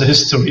also has a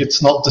history.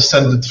 It's not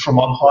descended from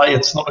on high.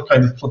 It's not a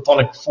kind of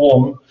Platonic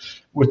form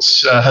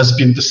which has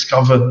been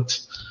discovered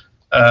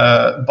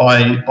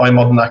by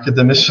modern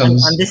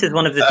academicians. And this is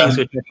one of the things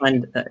which I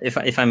find,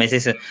 if I may say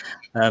so,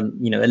 a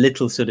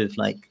little sort of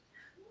like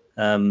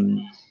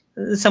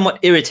somewhat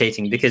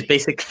irritating, because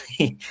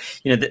basically,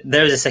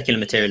 there is a secular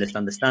materialist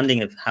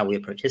understanding of how we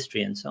approach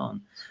history and so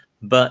on,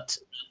 but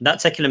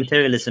that secular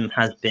materialism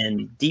has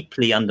been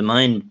deeply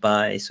undermined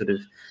by sort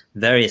of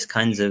various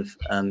kinds of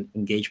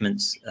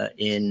engagements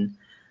in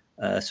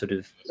sort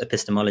of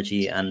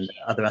epistemology and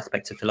other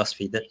aspects of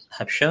philosophy that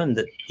have shown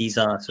that these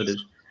are sort of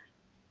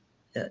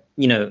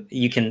you know,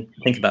 you can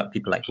think about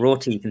people like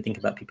Rorty, you can think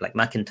about people like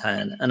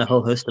McIntyre, and a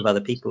whole host of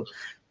other people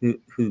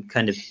who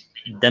kind of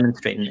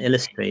demonstrate and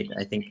illustrate,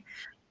 I think,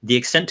 the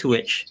extent to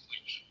which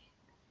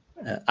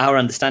our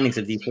understandings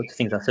of these sorts of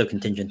things are so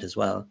contingent as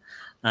well.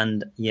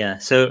 And yeah,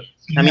 so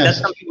I mean, yes.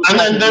 that's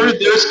and there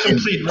is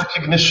complete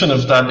recognition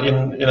of that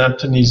in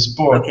Anthony's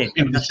book, okay,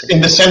 in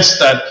the sense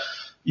that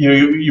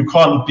you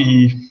can't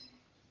be,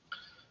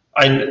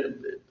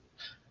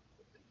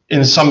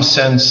 in some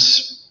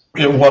sense,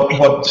 you know,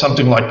 what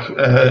something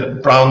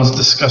like Brown's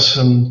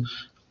discussion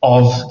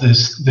of the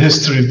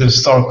history of the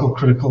historical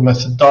critical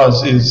method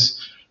does is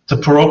to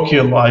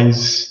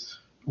parochialize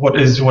what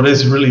is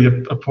really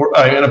a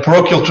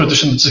parochial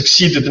tradition that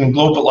succeeded in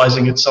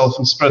globalizing itself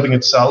and spreading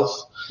itself.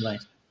 right.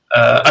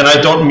 And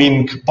I don't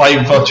mean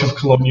by virtue of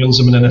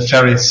colonialism in a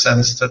nefarious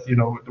sense that, you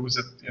know,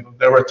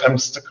 there were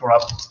attempts to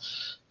corrupt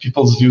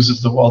people's views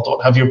of the world,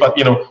 what have you. But,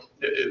 you know,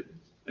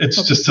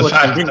 it's just a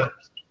fact that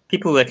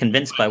people were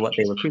convinced by what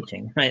they were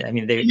preaching, right? I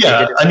mean,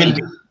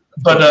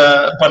 but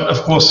of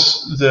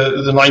course,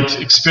 the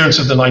experience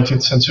of the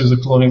 19th century of the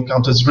colonial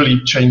account has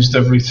really changed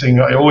everything.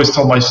 I always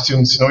tell my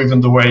students, you know,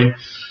 even the way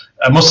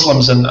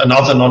Muslims and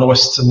other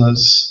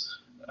non-Westerners,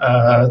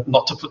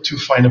 not to put too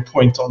fine a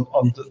point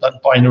on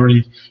that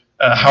binary,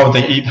 how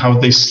they eat, how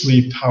they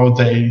sleep, how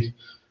they,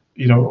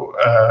 you know,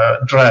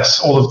 dress,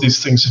 all of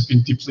these things have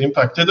been deeply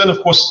impacted. And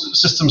of course,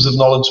 systems of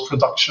knowledge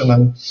production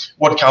and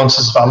what counts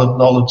as valid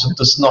knowledge and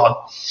does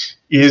not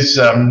is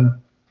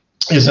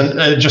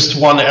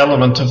just one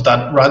element of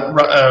that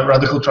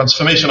radical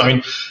transformation. I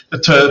mean,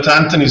 to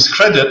Anthony's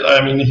credit,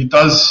 I mean, he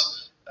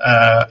does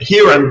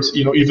here, and,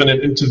 you know, even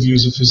in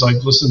interviews of his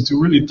I've listened to,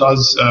 really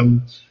does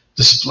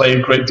display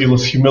a great deal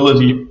of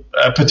humility,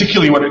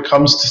 particularly when it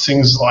comes to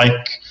things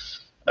like,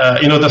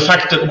 you know, the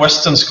fact that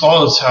Western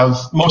scholars have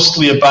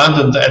mostly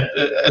abandoned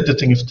the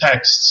editing of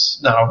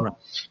texts now.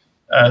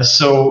 Right.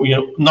 So, you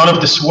know, none of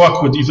this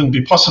work would even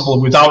be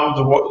possible without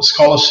the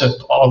scholarship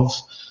of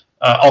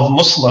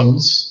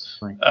Muslims.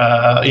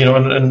 Right. You know,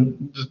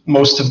 and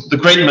most of the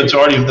great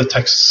majority of the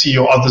texts C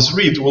or others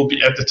read will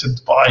be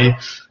edited by,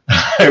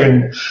 I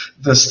mean,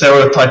 the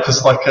stereotype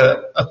is like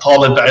a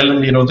talib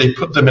ilm, you know, they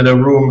put them in a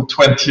room,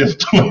 20 of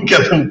them, and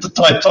get them to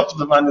type up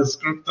the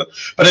manuscript.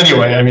 But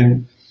anyway, I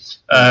mean,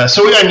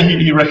 so I mean,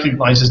 he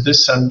recognizes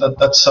this, and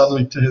that's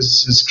certainly to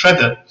his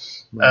credit.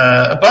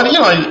 But, you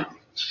know,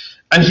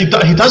 and he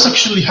does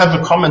actually have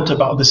a comment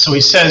about this. So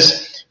he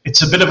says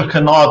it's a bit of a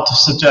canard to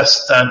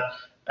suggest that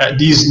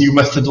these new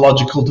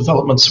methodological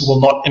developments will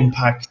not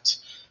impact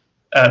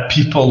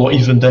people or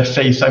even their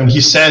faith. I mean,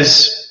 he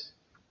says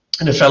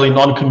in a fairly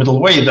non-committal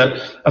way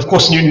that, of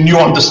course, new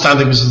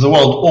understandings of the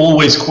world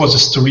always cause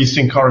us to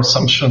rethink our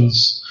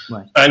assumptions,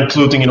 right,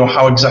 including, you know,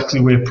 how exactly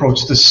we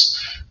approach this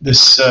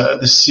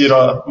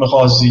Sira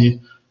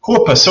Maghazi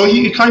corpus. So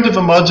he kind of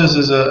emerges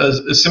as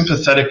a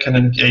sympathetic and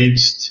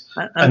engaged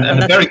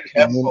and very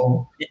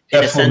careful.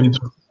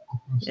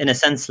 In a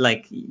sense,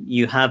 like,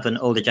 you have an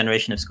older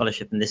generation of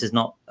scholarship, and this is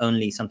not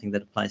only something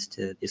that applies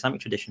to the Islamic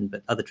tradition,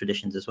 but other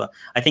traditions as well.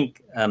 I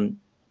think,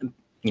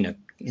 you know,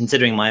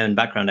 considering my own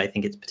background, I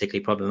think it's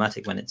particularly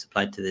problematic when it's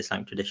applied to the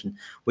Islamic tradition,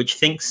 which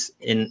thinks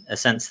in a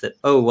sense that,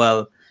 oh,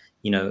 well,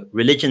 you know,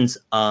 religions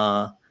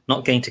are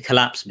not going to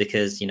collapse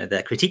because, you know,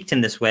 they're critiqued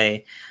in this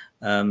way.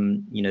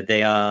 You know,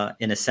 they are,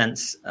 in a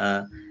sense,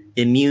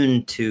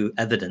 immune to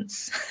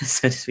evidence,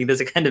 so to speak.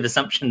 There's a kind of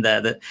assumption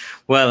there that,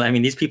 well, I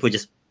mean, these people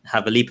just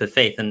have a leap of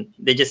faith, and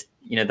they just,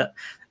 you know, that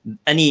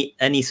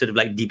any sort of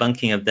like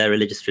debunking of their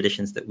religious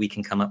traditions that we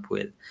can come up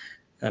with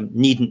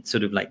needn't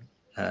sort of like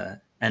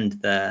end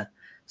their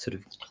sort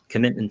of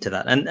commitment to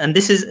that. And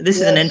this is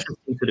an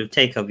interesting sort of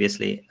take,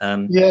 obviously.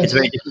 It's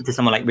very different to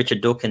someone like Richard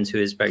Dawkins, who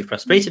is very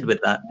frustrated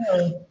with that.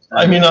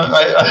 I mean,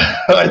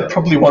 I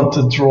probably want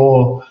to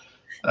draw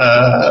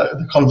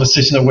the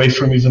conversation away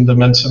from even the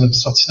mention of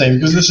such name,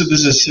 because this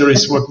is a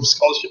serious work of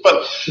scholarship.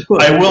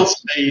 But I will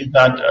say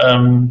that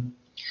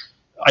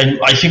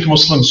I think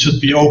Muslims should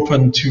be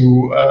open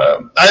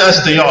to,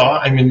 as they are,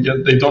 I mean,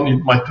 they don't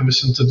need my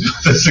permission to do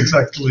this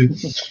exactly,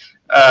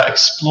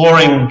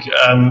 exploring,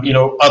 you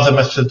know, other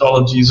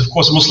methodologies. Of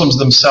course, Muslims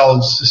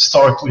themselves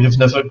historically have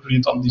never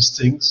agreed on these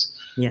things.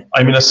 Yeah.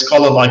 I mean, a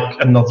scholar like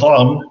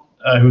An-Nadham,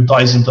 who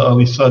dies in the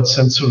early 3rd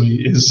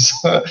century, is,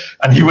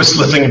 and he was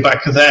living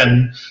back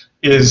then,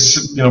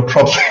 is, you know,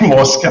 probably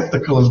more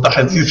skeptical of the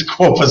Hadith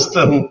corpus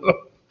than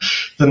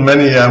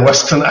many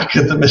Western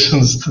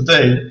academicians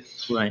today.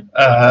 Right.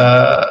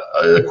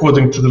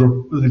 According to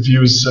the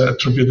views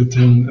attributed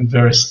in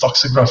various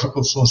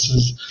toxicographical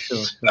sources.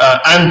 Sure.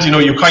 And, you know,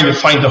 you kind of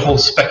find the whole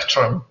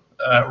spectrum,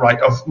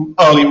 right, of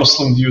early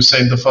Muslim views,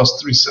 say, in the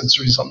first 3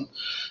 centuries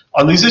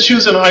on these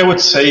issues. And I would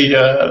say,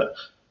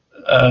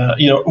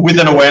 you know, with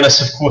an awareness,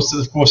 of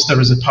course, there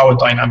is a power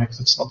dynamic.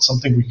 That's not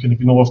something we can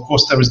ignore. Of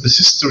course, there is this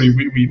history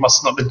we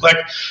must not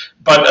neglect.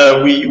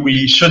 But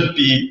we should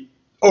be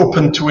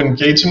open to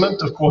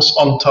engagement, of course,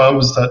 on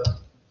terms that,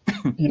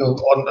 you know,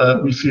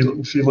 we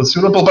feel is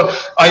suitable.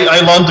 But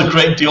I learned a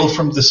great deal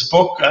from this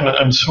book, and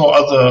I'm sure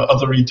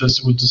other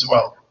readers would as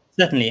well.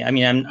 Certainly. I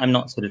mean, I'm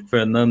not sort of for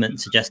a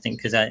moment suggesting,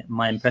 because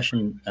my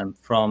impression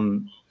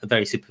from a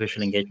very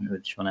superficial engagement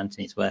with Sean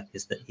Anthony's work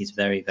is that he's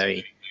very, very,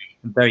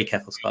 very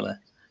careful scholar,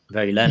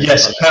 very learned.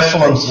 Yes, scholar.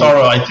 careful and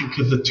thorough, I think,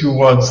 are the two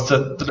words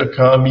that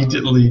occur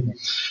immediately.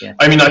 Yeah.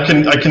 I mean,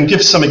 I can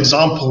give some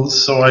examples.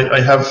 So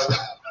I have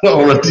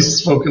already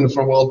spoken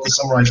for a while to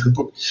summarize the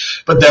book,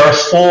 but there are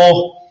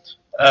 4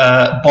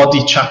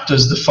 body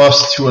chapters, the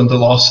first 2 and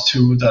the last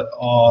 2, that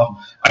are,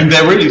 I mean,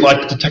 they're really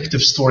like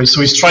detective stories.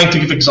 So he's trying to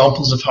give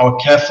examples of how a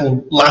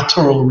careful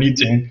lateral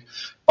reading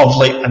of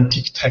late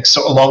antique texts,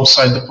 so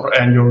alongside the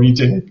Quran, you're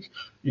reading,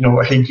 you know,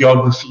 a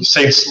hagiography,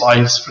 saints'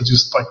 lives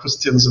produced by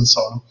Christians and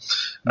so on.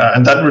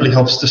 And that really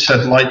helps to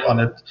shed light on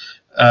it,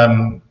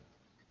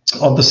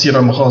 on the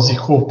Sirah Maghazi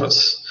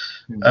corpus.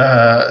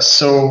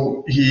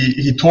 So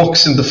he talks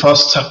in the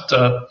first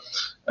chapter,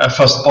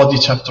 first body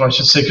chapter, I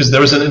should say, because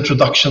there is an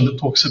introduction that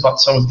talks about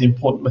some of the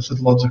important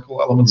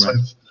methodological elements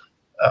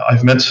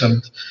I've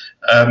mentioned.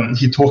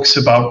 He talks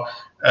about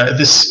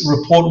this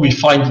report. We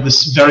find this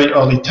very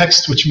early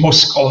text, which most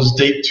scholars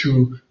date to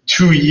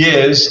 2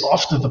 years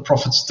after the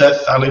Prophet's death,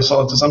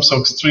 so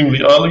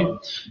extremely early,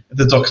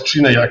 the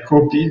Doctrina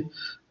Jacobi.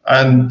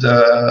 And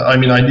I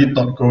mean, I need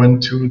not go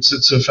into it.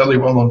 It's a fairly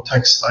well-known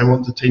text. I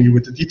won't detain you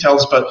with the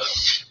details, but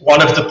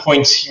one of the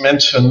points he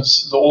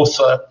mentions, the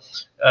author,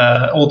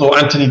 although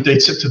Anthony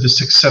dates it to the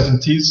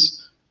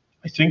 670s,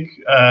 I think,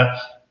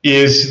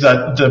 is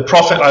that the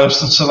Prophet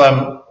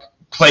ﷺ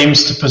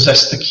claims to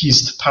possess the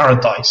keys to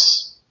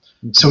paradise.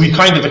 So he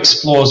kind of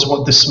explores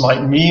what this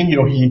might mean. You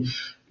know,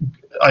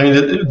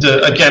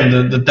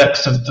 the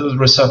depth of the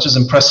research is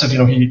impressive. You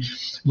know, he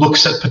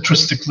looks at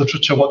patristic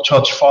literature, what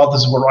church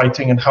fathers were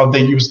writing, and how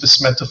they use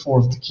this metaphor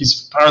of the keys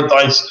of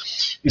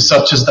paradise. He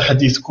searches the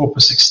hadith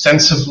corpus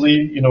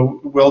extensively. You know,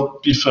 we'll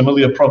be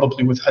familiar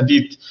probably with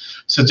hadith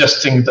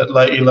suggesting that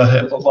La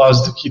ilaha illallah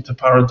is the key to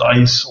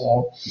paradise,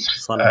 or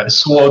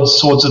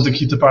swords are the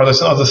key to paradise,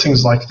 and other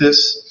things like this.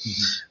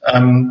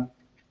 And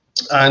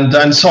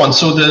so on.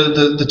 So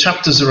the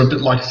chapters are a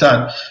bit like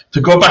that.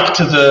 To go back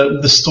to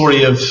the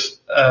story of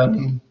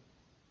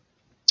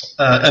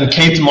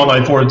Enchedemon,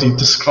 I've already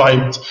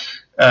described,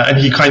 and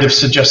he kind of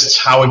suggests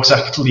how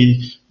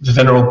exactly the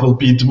Venerable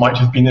Bede might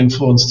have been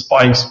influenced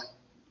by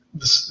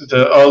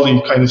the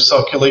early kind of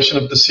circulation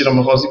of the Sirah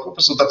Maghazi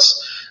corpus. So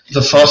that's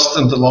the first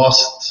and the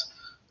last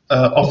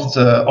of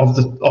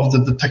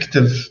the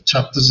detective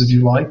chapters, if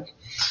you like.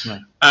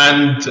 Right.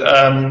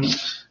 And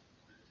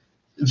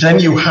then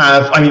you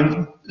have, I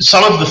mean,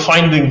 some of the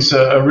findings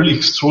are really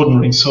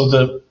extraordinary. So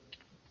the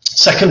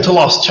second to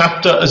last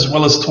chapter, as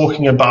well as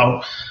talking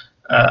about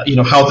you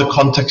know, how the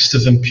context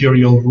of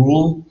imperial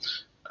rule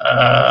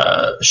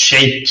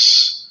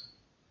shapes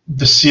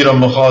the Sirah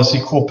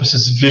Maghazi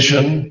corpus's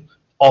vision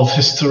of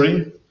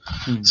history.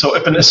 So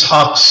Ibn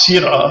Ishaq's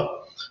Sirah,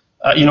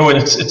 you know, in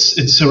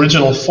its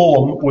original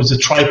form, was a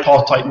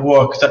tripartite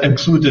work that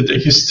included a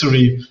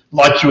history,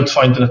 like you would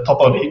find in a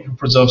Tabari, who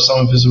preserves some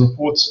of his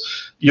reports,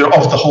 you know,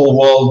 of the whole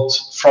world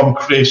from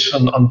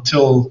creation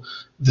until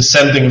the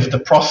sending of the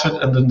Prophet,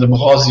 and then the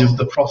Maghazi of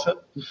the Prophet.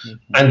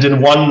 And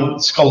in one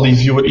scholarly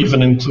view, it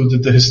even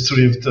included the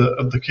history of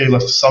the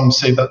Caliph. Some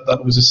say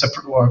that was a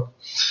separate work.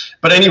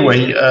 But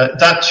anyway,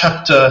 that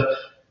chapter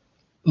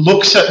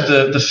looks at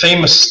the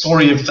famous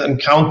story of the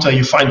encounter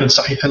you find in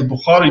Sahih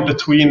al-Bukhari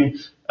between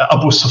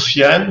Abu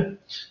Sufyan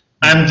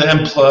and the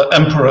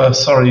emperor,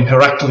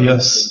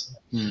 Heraclius.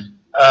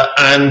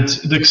 And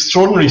the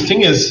extraordinary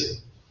thing is,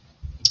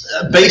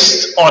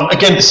 based on,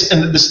 again,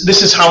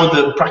 this is how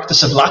the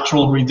practice of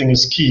lateral reading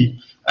is key,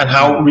 and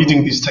how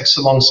reading these texts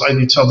alongside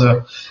each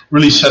other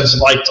really sheds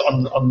light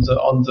on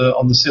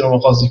the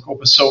Sirah Maghazi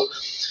corpus. So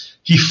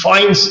he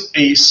finds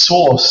a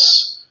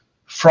source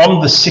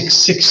from the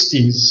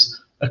 660s,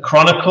 a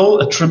chronicle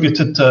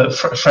attributed to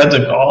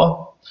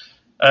Fredegar.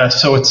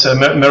 So it's a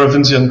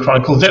Merovingian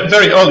chronicle,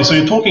 very early. So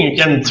you're talking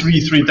again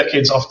three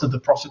decades after the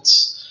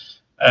Prophet's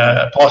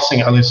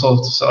passing, alayhi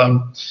salatu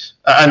wasalam.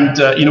 And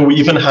you know, we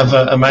even have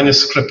a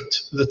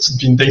manuscript that's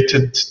been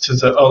dated to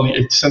the early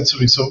 8th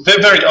century. So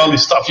very, very early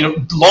stuff, you know,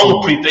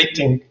 long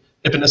predating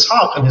Ibn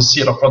Ishaq and his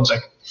Sirah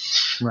project.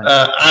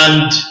 Right.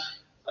 And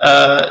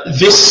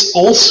this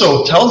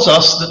also tells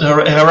us that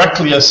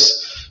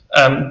Heraclius,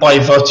 by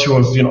virtue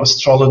of, you know,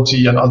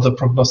 astrology and other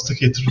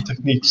prognosticatory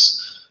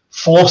techniques,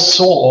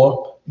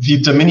 foresaw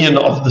the dominion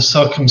of the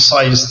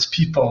circumcised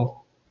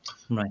people.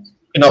 Right.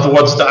 In other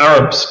words, the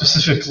Arabs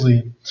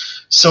specifically.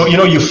 So, you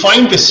know, you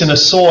find this in a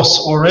source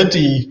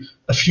already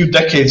a few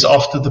decades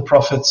after the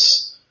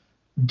Prophet's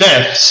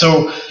death.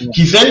 So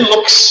he then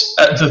looks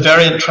at the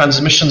variant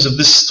transmissions of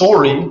this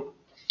story,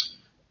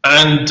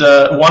 and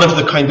one of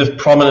the kind of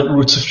prominent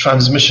routes of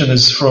transmission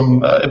is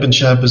from Ibn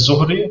Shihab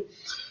al-Zuhri,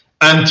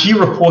 and he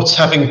reports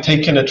having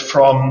taken it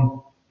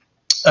from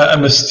a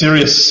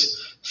mysterious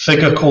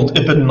figure called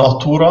Ibn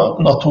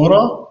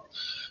Natura,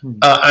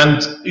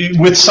 and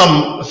with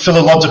some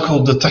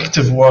philological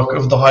detective work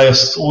of the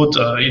highest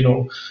order, you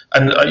know,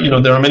 and you know,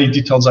 there are many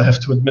details I have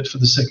to admit for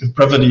the sake of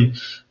brevity.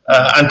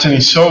 Anthony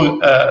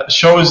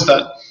shows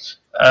that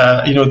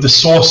the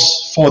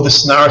source for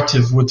this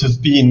narrative would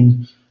have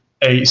been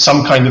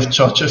some kind of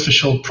church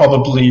official,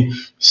 probably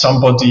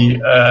somebody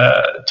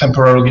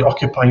temporarily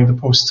occupying the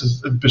post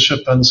of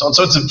bishop and so on.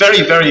 So it's a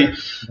very, very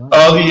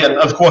early, and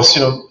of course,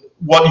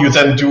 what you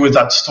then do with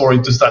that story,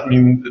 does that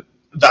mean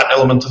that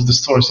element of the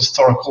story is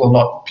historical or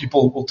not?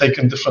 People will take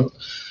in different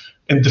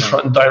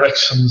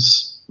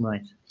directions.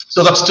 Right.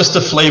 So that's just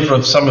a flavor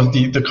of some of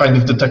the kind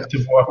of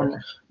detective work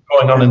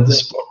going on in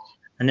this book.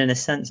 And in a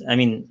sense, I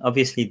mean,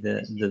 obviously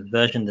the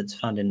version that's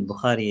found in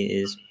Bukhari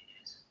is,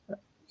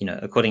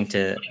 according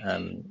to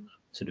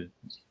sort of,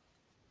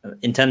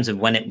 in terms of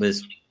when it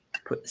was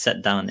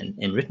set down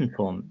in written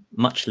form,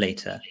 much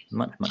later.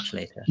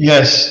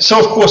 Yes. So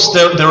of course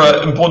there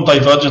are important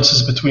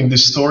divergences between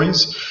these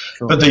stories,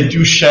 sure. But they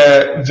do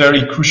share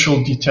very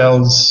crucial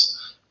details.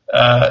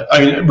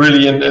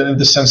 Really in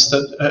the sense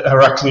that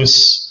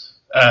Heraclius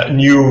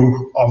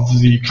knew of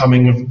the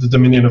coming of the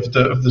dominion of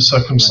the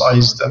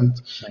circumcised, and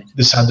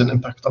this had an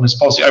impact on his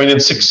policy. I mean, in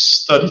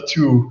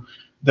 632,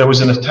 there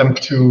was an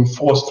attempt to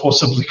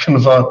forcibly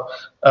convert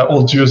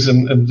all Jews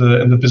in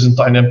the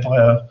Byzantine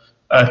Empire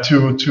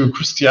to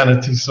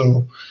Christianity.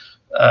 So,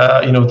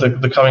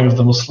 the coming of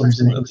the Muslims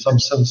in some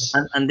sense.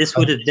 And this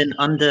would have been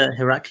under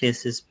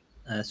Heraclius's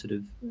sort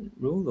of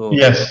rule, or?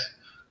 Yes.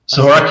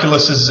 So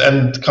Heraclius's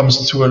end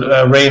comes to an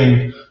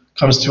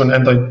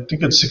end. I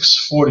think it's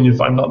 640,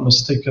 if I'm not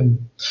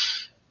mistaken.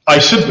 I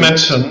should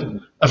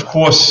mention, of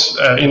course,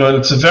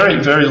 it's a very,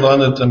 very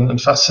learned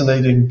and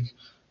fascinating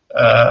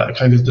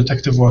kind of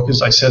detective work,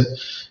 as I said.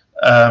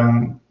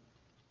 I'm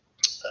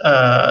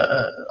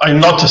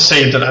not to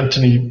say that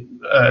Anthony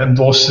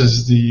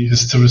endorses the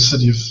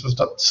historicity of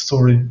that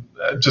story.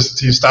 Just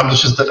he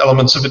establishes that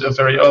elements of it are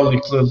very early,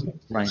 clearly.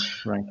 Right.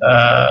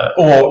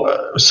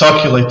 Or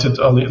circulated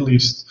early, at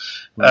least.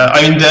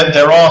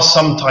 There are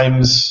some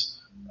times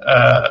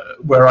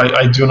where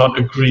I do not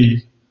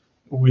agree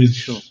with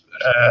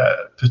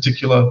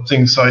particular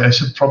things, so I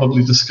should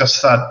probably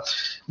discuss that.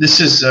 This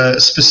is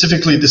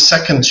specifically the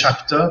second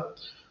chapter,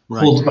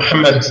 called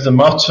Muhammad the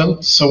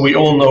Merchant. So we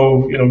all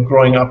know,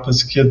 growing up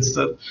as kids,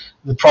 that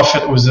the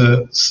Prophet was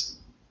a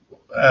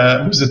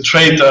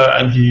trader,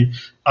 and he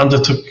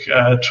undertook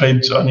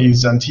trade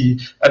journeys, and he,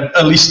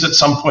 at least at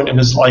some point in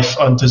his life,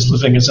 earned his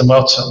living as a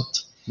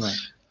merchant. Right.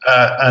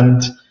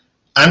 And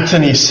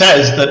Anthony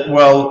says that,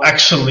 well,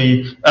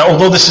 actually,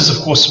 although this is,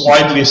 of course,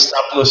 widely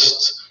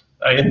established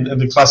in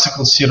the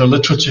classical Sirah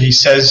literature, he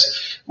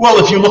says,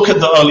 well, if you look at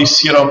the early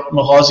Sirah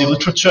Maghazi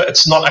literature,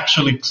 it's not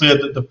actually clear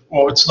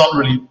it's not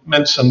really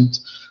mentioned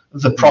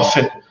the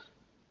Prophet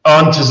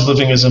earned his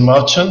living as a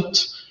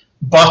merchant,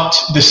 but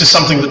this is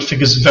something that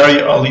figures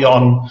very early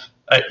on,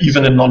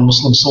 even in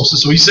non-Muslim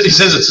sources. So he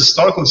says it's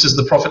historical. He says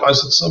the Prophet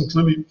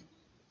clearly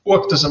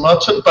worked as a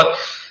merchant, but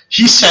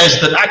he says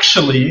that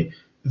actually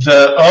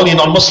the early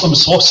non-Muslim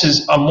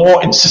sources are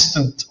more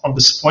insistent on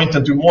this point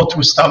and do more to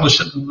establish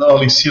it than the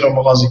early Sirah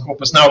Maghazi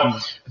corpus. Now,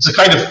 it's a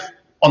kind of,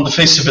 on the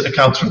face of it, a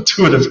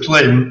counterintuitive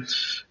claim,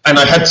 and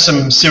I had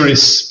some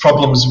serious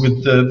problems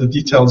with the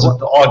details of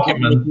the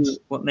argument.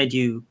 What made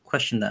you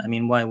question that? I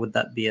mean, why would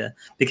that be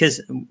because,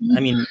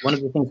 I mean, one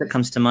of the things that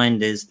comes to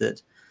mind is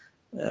that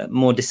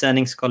more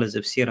discerning scholars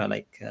of Sirah,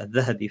 like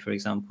Dhahabi, for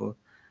example,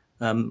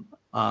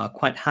 are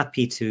quite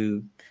happy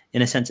to,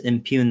 in a sense,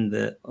 impugn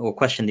or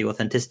question the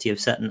authenticity of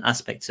certain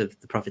aspects of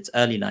the Prophet's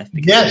early life.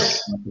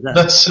 Yes,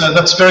 that's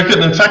very good.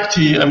 In fact,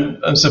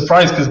 I'm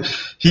surprised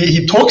because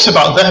he talks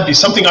about Dhahabi,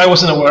 something I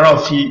wasn't aware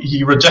of.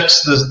 He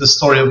rejects the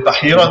story of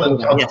Bahira, the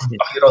encounter with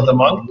Bahira the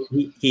monk.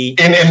 It's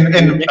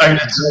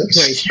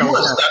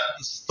that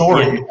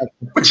story,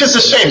 which is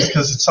a shame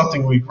because it's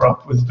something we grew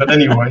up with. But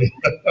anyway,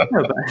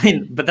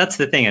 but that's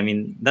the thing. I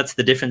mean, that's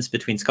the difference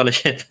between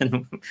scholarship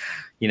and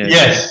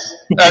Yes,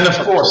 and of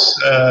course,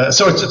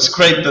 so it's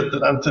great that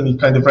Anthony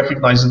kind of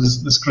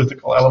recognizes this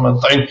critical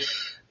element. I mean,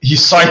 he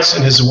cites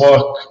in his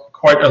work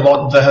quite a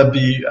lot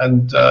Dhahabi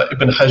and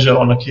Ibn Hajar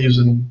on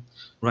occasion,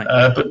 but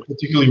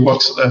particularly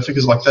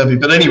figures like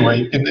Dhahabi. But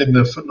anyway, in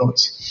the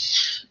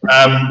footnotes,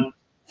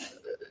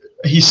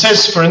 he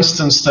says, for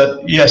instance,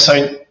 that yes,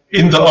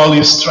 in the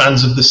earliest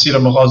strands of the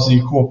Sirah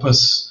Maghazi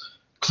corpus,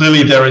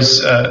 clearly there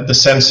is the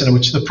sense in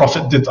which the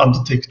Prophet did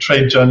undertake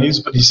trade journeys,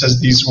 but he says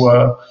these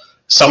were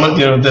some of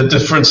the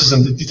differences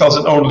in the details,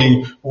 and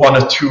only one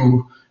or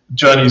two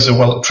journeys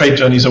trade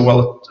journeys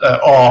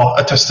are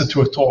attested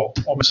to at all.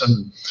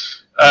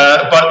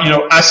 But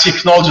as he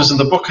acknowledges in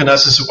the book, and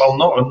as is well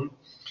known,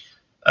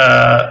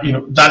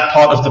 that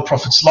part of the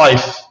Prophet's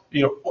life,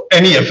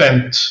 any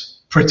event,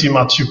 pretty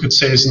much you could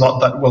say, is not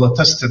that well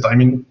attested. I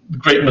mean, the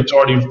great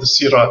majority of the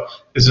Sirah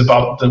is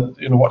about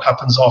what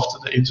happens after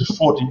the age of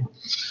 40.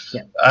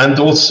 Yeah. And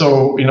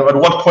also, at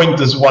what point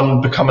does one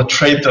become a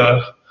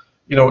trader?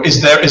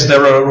 Is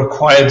there a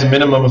required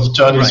minimum of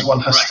journeys one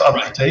has to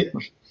undertake?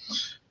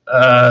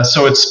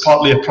 So it's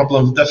partly a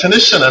problem of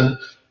definition, and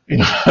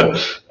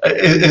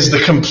is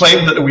the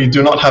complaint that we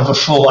do not have a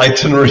full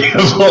itinerary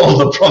of all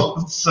the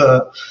Prophet's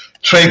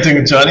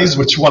trading journeys,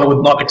 which one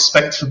would not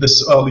expect for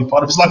this early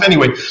part of his life.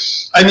 Anyway,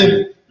 I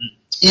mean,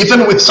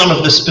 even with some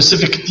of the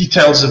specific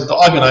details of the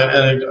argument,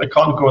 I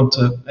can't go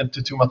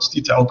into too much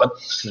detail, but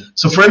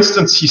so for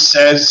instance, he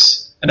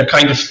says in a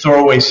kind of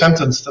throwaway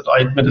sentence that I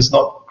admit is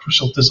not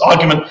crucial to his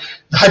argument,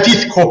 the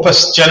hadith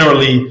corpus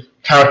generally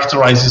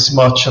characterizes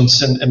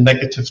merchants in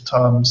negative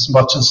terms,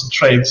 merchants and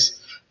trades.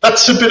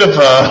 That's a bit of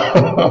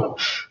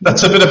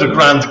a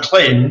grand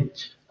claim.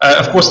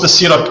 Of course,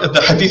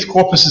 the hadith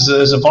corpus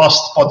is a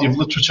vast body of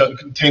literature. It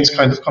contains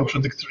kind of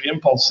contradictory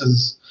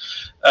impulses.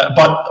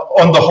 But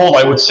on the whole,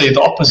 I would say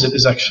the opposite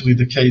is actually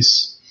the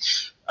case.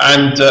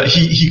 And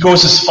he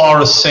goes as far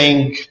as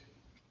saying,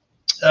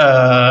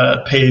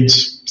 page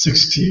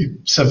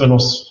 67,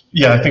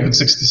 I think it's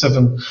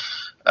 67,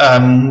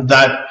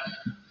 that,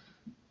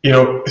 you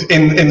know,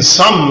 in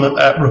some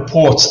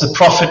reports, the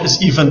Prophet is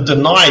even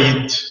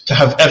denied to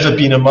have ever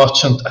been a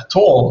merchant at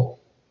all.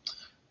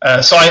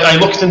 So I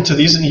looked into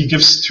these, and he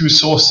gives two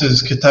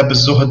sources, Kitab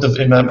al-Zuhd of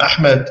Imam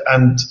Ahmed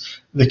and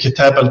the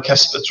Kitab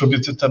al-Kasb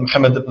attributed to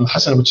Muhammad ibn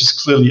Hassan, which is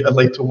clearly a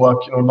later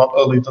work, you know, not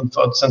earlier than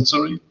 3rd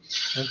century.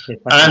 Okay,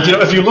 and, you know,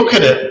 if you look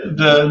at it,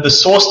 the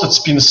source that's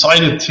been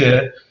cited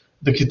here,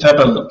 the Kitab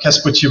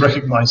al-Kasb, which he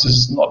recognizes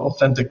is not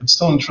authentic, but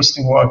still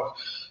interesting work.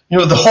 You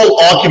know, the whole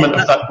argument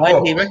of that why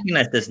book. do you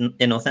recognize this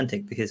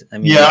inauthentic? Because, I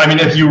mean... Yeah, I mean,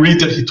 if you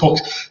read it, he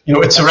talks, you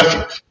know, it's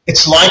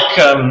like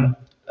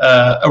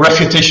a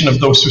refutation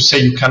of those who say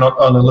you cannot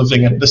earn a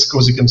living, and this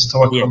goes against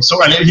Tawakkul. Yeah.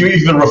 So, and he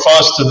even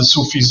refers to the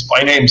Sufis by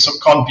name, so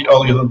it can't be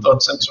earlier than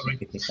 3rd century.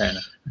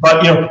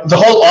 But, you know, the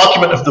whole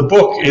argument of the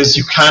book is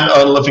you can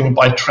earn a living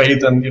by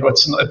trade, and, you know,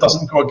 it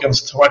doesn't go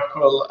against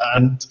Tawakkul.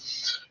 And,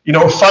 you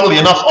know, funnily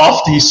enough,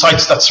 after he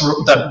cites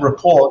that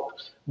report,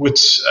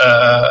 which,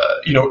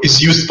 you know,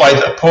 is used by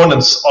the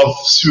opponents of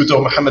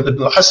pseudo Muhammad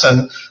ibn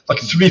Hassan, like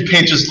 3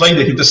 pages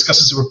later, he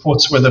discusses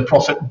reports where the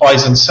Prophet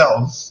buys and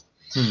sells.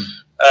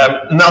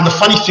 Now, the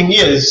funny thing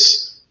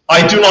is,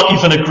 I do not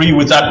even agree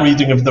with that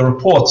reading of the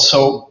report.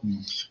 So,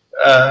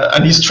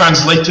 and he's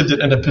translated it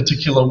in a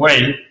particular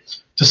way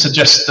to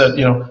suggest that,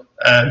 you know,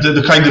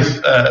 the kind of,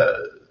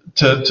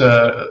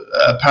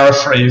 to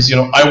paraphrase, you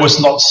know, I was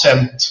not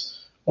sent,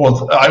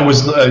 or I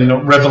was, you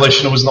know,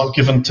 revelation was not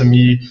given to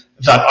me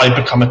that I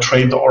become a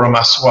trader or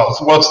amass wealth.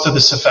 Words to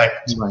this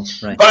effect.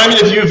 Right. But I mean,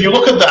 if you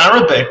look at the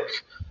Arabic,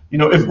 you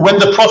know, when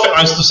the Prophet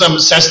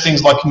says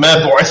things like "ma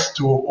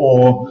bu'ithtu"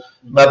 or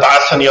 "ma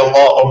ba'athani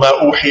Allah" or "ma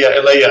uhiya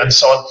ilayya" and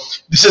so on,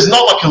 this is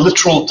not like a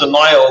literal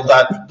denial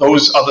that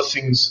those other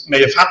things may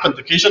have happened.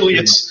 Occasionally,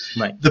 it's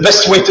the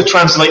best way to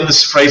translate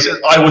this phrase: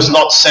 "I was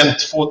not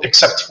sent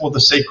except for the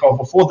sake of,"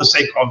 or "for the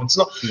sake of." It's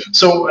not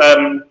so.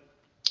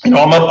 You know,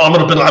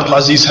 Amr bin Abdul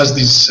Aziz has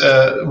these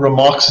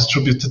remarks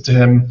attributed to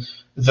him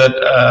that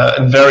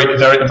in varied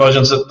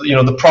versions that, you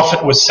know, the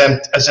Prophet was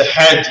sent as a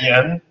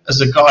hadiyan,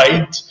 as a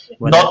guide,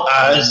 not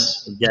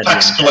as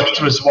tax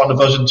collector, as one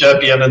version,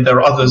 Jabiyan, and there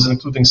are others,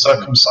 including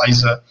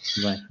circumciser.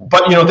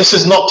 But, you know, this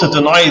is not to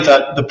deny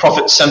that the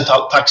Prophet sent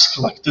out tax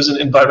collectors and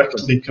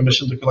indirectly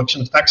commissioned the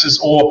collection of taxes,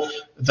 or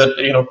that,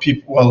 you know,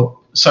 people,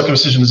 well,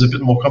 circumcision is a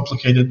bit more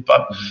complicated,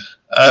 but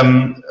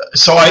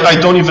so I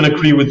don't even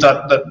agree with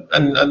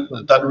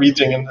that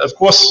reading. And of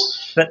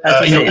course, but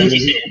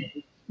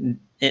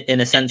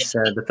in a sense,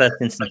 the first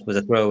instance was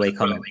a throwaway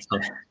comment. So.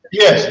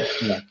 Yes,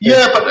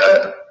 but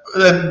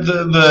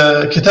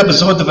the Kitab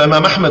al-Zuhd of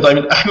Imam Ahmed, I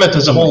mean, Ahmed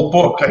has a whole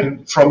book, I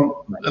mean, from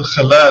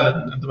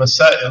Al-Khalal and the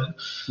Masail,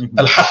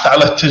 Al-Hath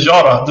ala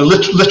al-Tijara,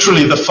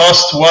 literally the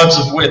first words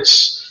of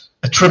which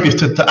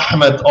attributed to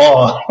Ahmed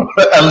are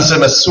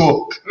Alzam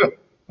al-Suq.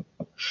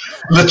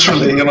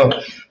 Literally, you know.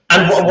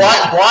 And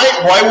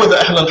why were the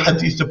Ahl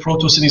al-Hadith, the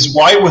proto-Sunnis,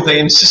 why were they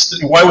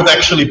insistent, why were they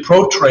actually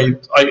pro-trade?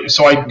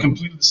 So I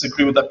completely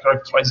disagree with that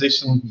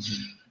characterization.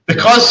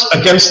 Because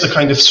against the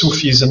kind of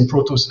Sufis and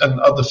protos and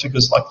other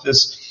figures like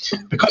this,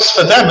 because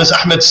for them, as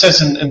Ahmed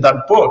says in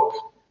that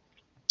book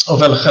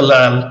of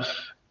Al-Khalal,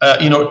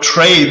 you know,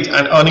 trade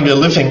and earning a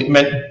living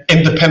meant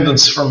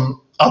independence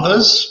from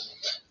others,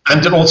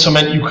 and it also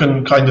meant you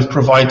can kind of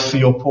provide for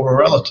your poorer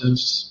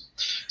relatives.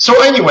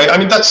 So anyway, I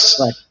mean, that's...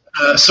 Right.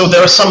 So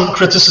there are some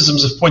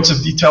criticisms of points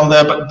of detail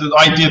there, but the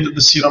idea that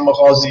the Sirah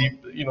Maghazi,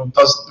 you know,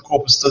 the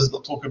corpus does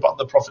not talk about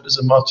the Prophet as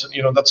a merchant,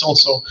 you know, that's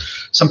also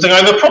something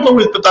I have a problem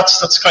with, but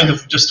that's kind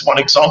of just one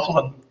example,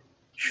 and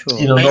sure.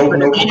 You know,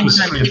 no book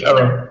is free of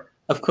error.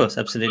 Of course,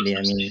 absolutely.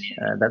 I mean,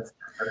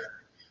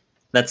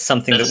 that's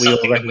something that we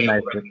all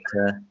recognize. But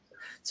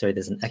sorry,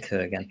 there's an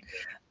echo again.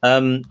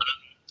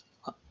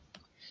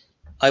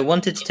 I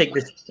wanted to take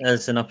this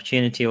as an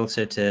opportunity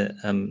also to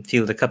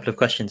field a couple of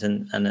questions,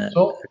 and a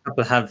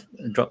couple have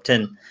dropped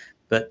in.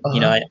 But you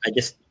know, I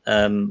just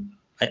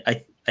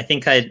I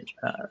think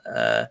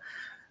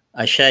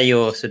I share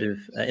your sort of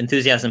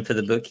enthusiasm for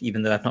the book,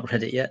 even though I've not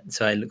read it yet.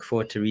 So I look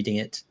forward to reading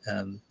it,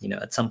 you know,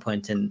 at some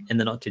point in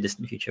the not too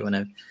distant future when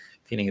I'm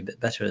feeling a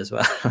bit better as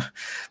well.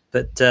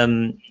 But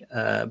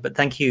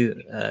thank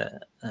you,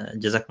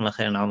 Jazakumullah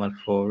khairan, Omar,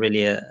 for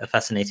really a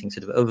fascinating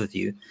sort of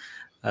overview.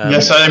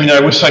 Yes, I mean, I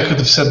wish I could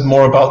have said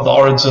more about the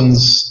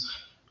origins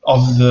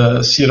of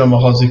the Sirah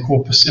Maghazi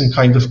corpus in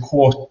kind of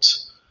court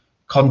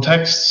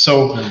context.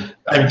 So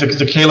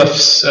the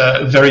caliphs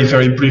very,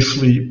 very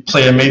briefly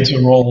play a major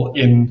role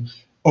in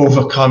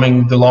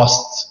overcoming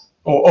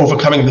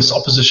this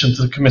opposition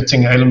to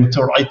committing ilm,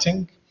 to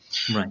writing.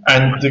 Right.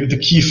 And the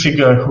key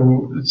figure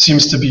who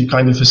seems to be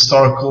kind of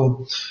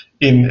historical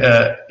in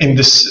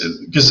this,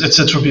 because it's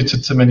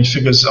attributed to many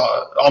figures,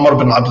 Umar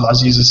bin Abdul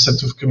Aziz is said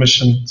to have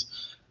commissioned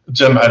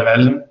Jam'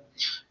 al-Ilm,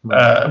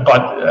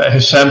 but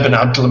Hisham bin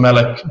Abdul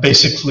Malik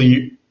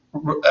basically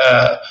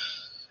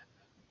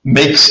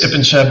makes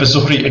Ibn Shihab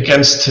az-Zuhri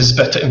against his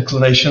better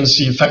inclinations.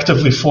 He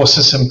effectively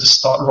forces him to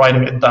start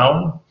writing it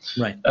down,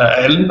 right.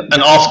 Ilm,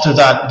 and after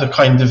that the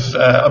kind of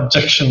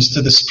objections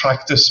to this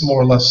practice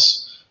more or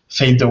less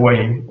fade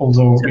away,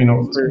 although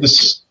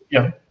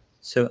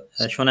So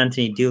Sean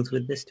Anthony deals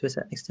with this to a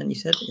certain extent, you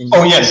said?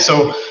 Yes, so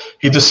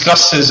he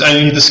discusses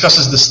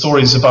the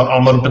stories about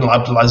Umar bin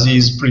Abdul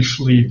Aziz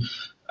briefly,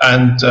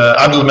 and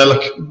Abdul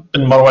Malik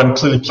bin Marwan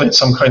clearly played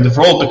some kind of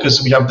role,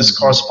 because we have this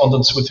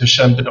correspondence with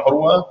Hisham bin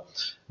Urwa,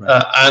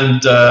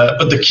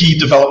 but the key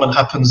development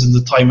happens in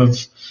the time of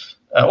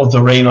or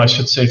the reign, I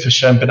should say, of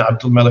Hisham bin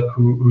Abdul Malik,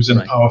 who's in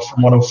power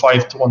from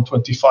 105 to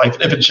 125.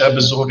 And Ibn Shihab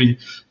az-Zuhri,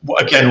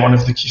 again, one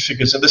of the key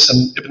figures in this,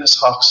 and Ibn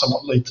Ishaq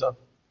somewhat later.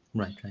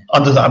 Right.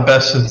 Under the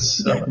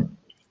Abbasids.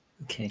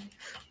 Okay.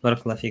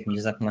 Barakallah feekum,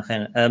 jazakumullah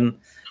khairan.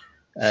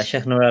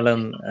 Sheikh Nur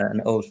Alam,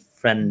 an old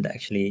friend,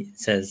 actually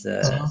says,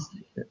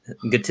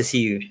 good to see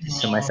you,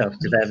 to myself,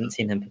 because I haven't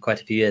seen him for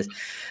quite a few years.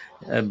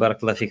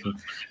 Barakallah feekum.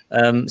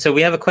 So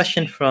we have a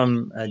question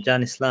from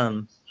Jan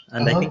Islam,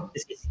 and I think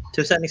this is,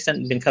 to a certain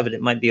extent, been covered.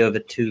 It might be over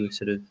two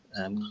sort of.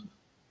 I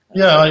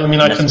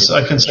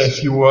can say a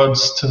few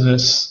words to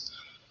this.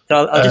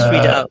 So I'll just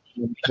read it out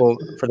for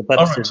the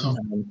purposes,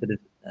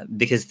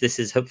 because this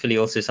is hopefully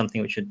also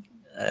something which should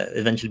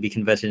eventually be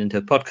converted into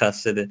a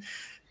podcast, so that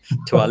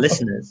to our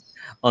listeners,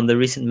 on the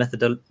recent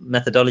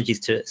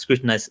methodologies to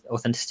scrutinize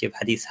authenticity of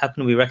hadith, how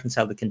can we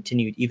reconcile the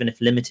continued, even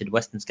if limited,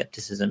 Western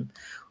skepticism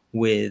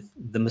with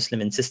the Muslim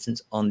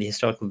insistence on the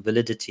historical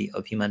validity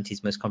of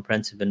humanity's most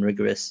comprehensive and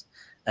rigorous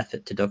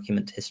effort to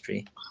document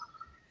history?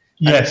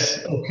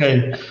 Yes,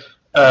 okay.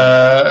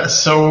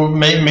 So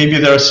maybe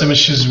there are some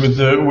issues with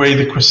the way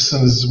the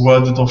question is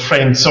worded or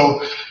framed.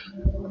 So,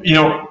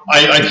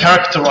 I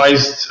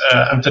characterized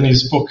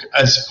Anthony's book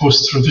as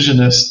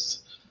post-revisionist,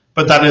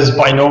 but that is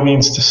by no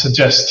means to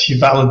suggest he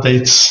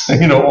validates,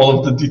 all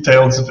of the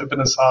details of Ibn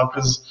Ishaq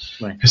as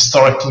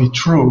historically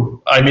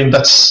true. I mean,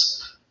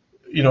 that's,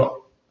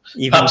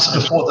 perhaps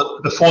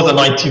before the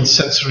 19th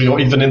century, or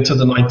even into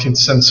the 19th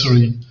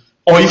century,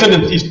 or even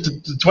in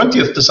the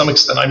 20th to some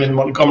extent. I mean,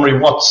 Montgomery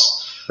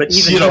Watts. But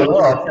even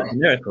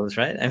miracles,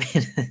 right? I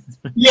mean,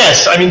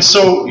 yes. I mean,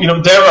 so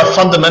there are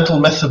fundamental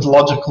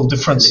methodological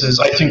differences.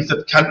 I think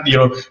that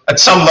at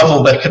some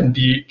level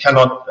the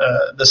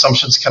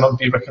assumptions cannot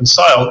be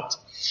reconciled.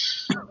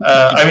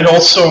 I mean,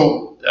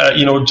 also,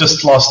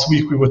 just last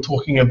week we were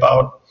talking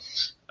about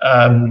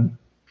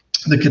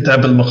the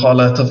Kitab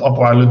al-Makhalat of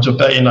Abu Ali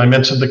al-Jubai, and I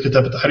mentioned the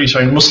Kitab al-Tahrish.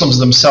 I mean, Muslims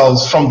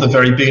themselves, from the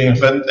very beginning,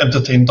 have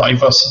entertained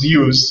diverse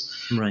views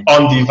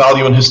on the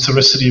value and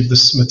historicity of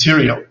this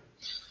material.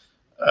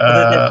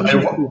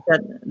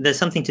 There's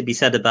something to be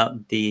said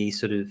about the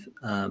sort of,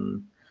 a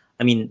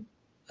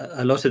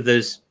lot of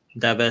those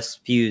diverse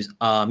views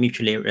are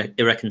mutually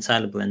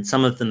irreconcilable, and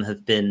some of them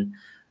have been,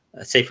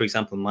 say, for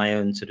example, my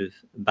own sort of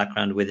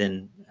background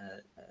within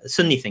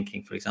Sunni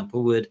thinking, for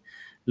example, would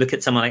look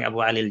at someone like Abu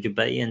Ali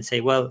al-Jubai and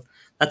say, well,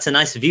 that's a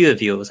nice view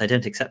of yours, I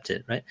don't accept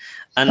it, right?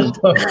 And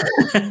but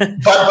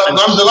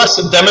nonetheless,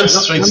 it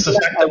demonstrates the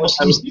fact that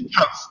Muslims did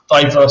have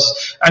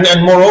diverse, and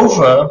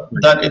moreover,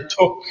 that it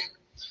took,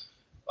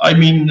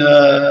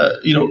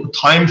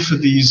 time for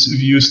these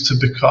views to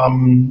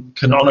become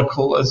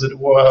canonical, as it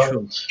were.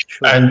 True.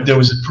 And there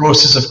was a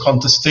process of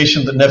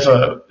contestation that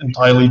never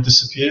entirely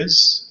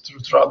disappears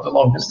throughout the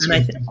long history.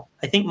 And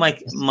I think my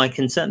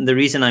concern, the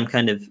reason I'm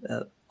kind of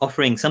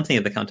offering something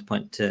of a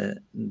counterpoint to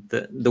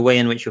the way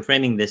in which you're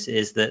framing this,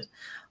 is that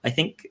I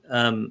think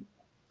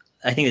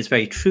it's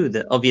very true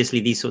that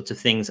obviously these sorts of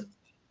things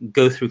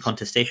go through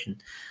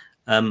contestation.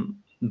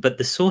 But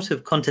the sort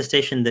of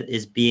contestation that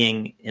is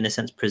being, in a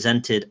sense,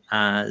 presented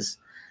as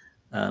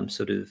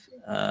within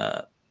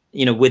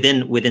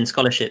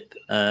scholarship,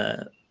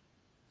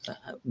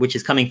 which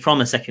is coming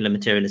from a secular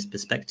materialist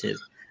perspective,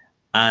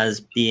 as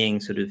being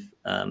sort of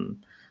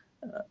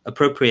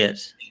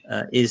appropriate,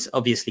 is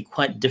obviously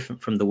quite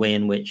different from the way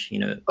in which,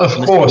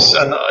 Of course,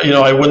 and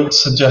I wouldn't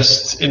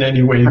suggest in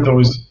any way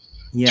those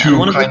two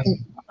kinds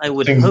I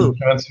would hope.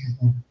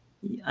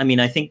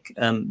 I think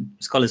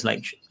scholars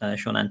like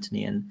Sean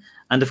Anthony and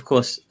of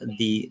course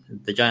the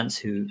giants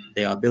who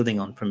they are building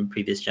on from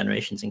previous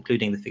generations,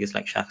 including the figures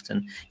like Schacht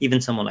and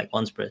even someone like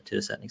Wansborough to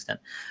a certain extent,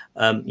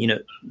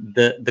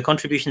 the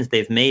contributions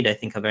they've made, I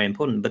think, are very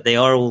important, but they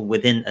are all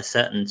within a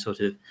certain sort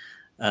of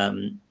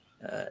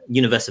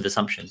universe of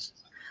assumptions.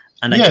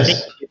 And I think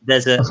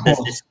there's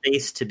this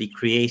space to be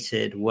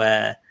created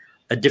where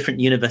a different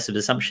universe of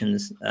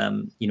assumptions,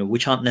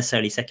 which aren't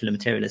necessarily secular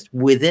materialist,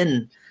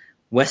 within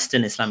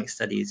Western Islamic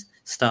studies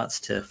starts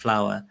to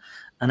flower.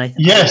 And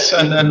yes,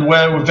 and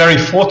we're very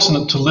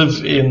fortunate to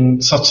live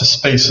in such a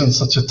space and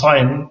such a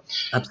time.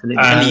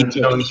 Absolutely. And,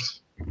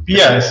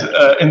 yes,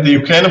 in the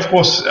UK and of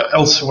course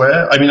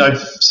elsewhere. I mean,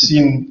 I've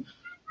seen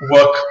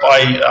work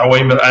by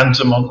Awamer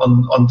Anjem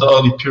on the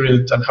early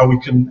period and how we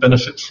can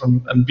benefit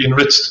from and be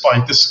enriched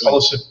by this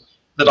scholarship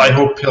that I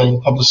hope he'll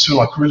publish soon,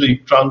 like really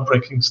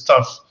groundbreaking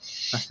stuff.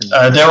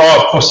 There are,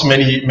 of course,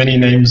 many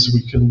names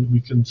we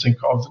can think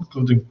of,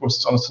 including, of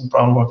course, Jonathan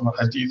Brown working on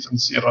Hadith and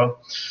Sirah,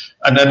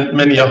 and then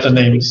many other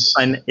names.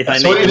 So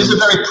it is a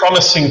very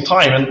promising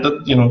time, and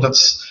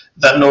that's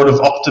that note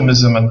of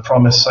optimism and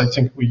promise. I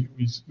think we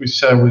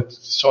share with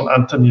Sean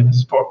Anthony in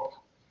his book.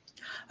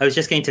 I was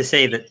just going to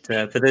say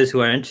that for those who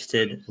are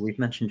interested, we've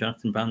mentioned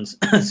Jonathan Brown's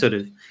sort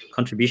of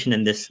contribution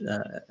in this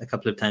a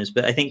couple of times,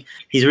 but I think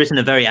he's written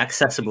a very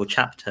accessible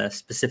chapter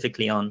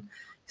specifically on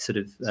sort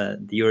of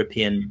the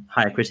European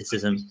higher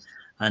criticism,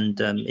 and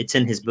it's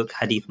in his book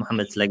Hadith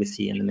Muhammad's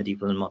Legacy in the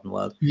Medieval and Modern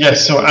World.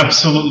 Yes, so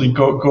absolutely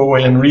go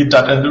away and read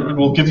that, and it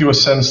will give you a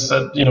sense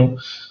that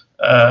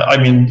I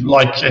mean,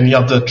 like any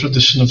other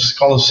tradition of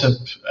scholarship,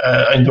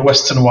 and the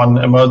Western one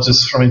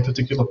emerges from a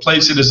particular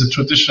place. It is a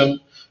tradition.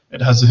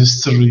 It has a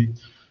history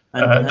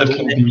that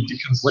can be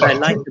deconstructed. What I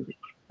like,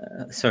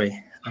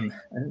 sorry, I'm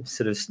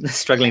sort of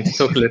struggling to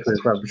talk a little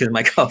as well because of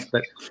my cough,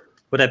 but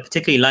what I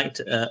particularly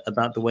liked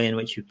about the way in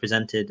which you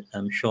presented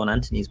Sean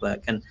Anthony's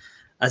work, and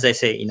as I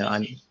say,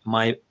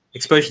 my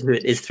exposure to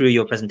it is through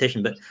your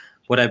presentation, but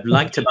what I've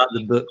liked about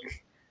the book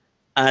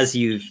as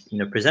you've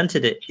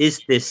presented it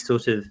is this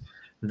sort of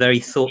very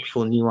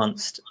thoughtful,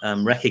 nuanced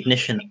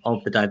recognition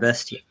of the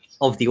diversity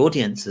of the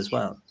audience as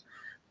well.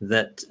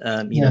 That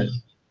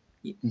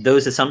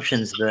those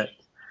assumptions that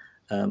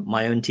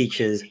my own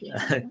teachers,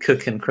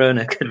 Cook and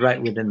Kroner, could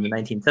write within the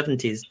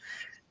 1970s,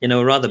 in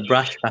a rather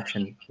brash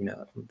fashion,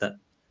 that.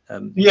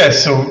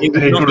 Yes, so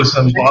Hegel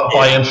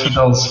by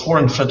infidels, for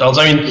infidels.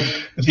 I mean,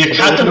 the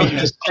Academy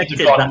has expected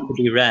that to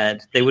be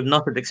read. They would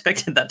not have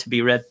expected that to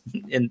be read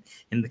in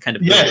the kind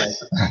of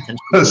yes.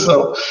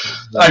 So,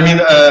 I mean,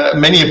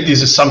 many of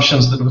these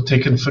assumptions that were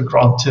taken for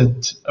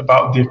granted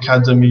about the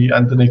Academy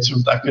and the nature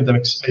of the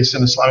academic space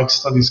in Islamic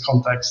studies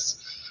contexts,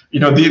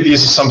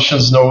 these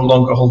assumptions no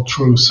longer hold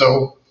true.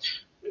 So,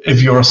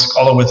 if you're a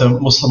scholar with a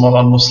Muslim or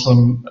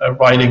non-Muslim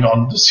writing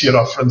on the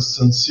Sirah, for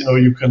instance,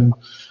 you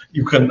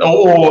can,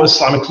 or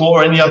Islamic law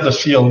or any other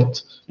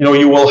field,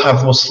 you will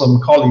have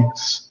Muslim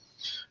colleagues,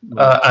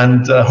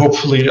 and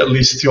hopefully at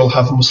least you'll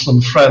have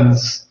Muslim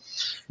friends.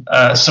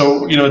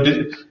 So,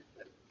 the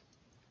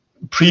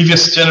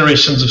previous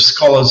generations of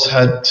scholars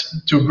had,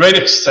 to a great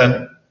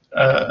extent,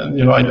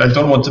 I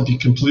don't want to be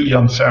completely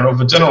unfair and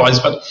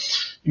overgeneralize, but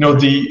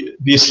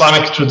the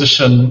Islamic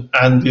tradition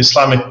and the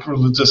Islamic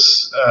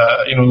religious,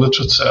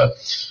 literature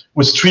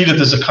was treated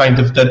as a kind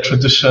of dead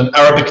tradition.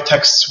 Arabic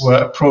texts were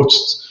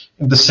approached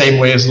in the same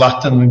way as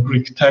Latin and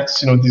Greek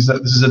texts. This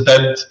is a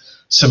dead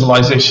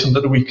civilization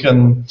that we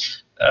can,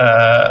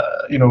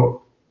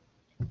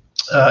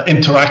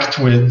 interact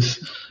with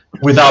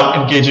without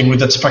engaging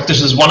with its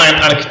practitioners. One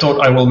anecdote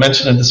I will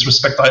mention in this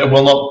respect, I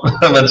will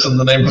not mention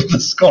the name of the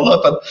scholar,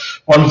 but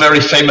one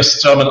very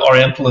famous German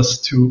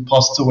Orientalist who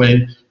passed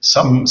away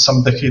some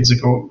decades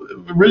ago,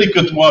 really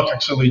good work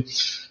actually.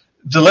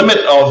 The limit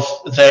of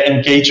their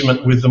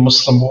engagement with the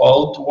Muslim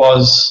world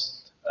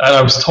was, and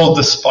I was told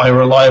this by a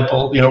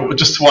reliable,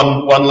 just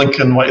one link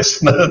in my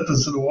isnad,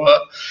 as it were.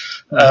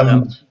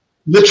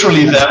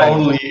 Literally, their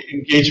only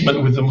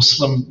engagement with the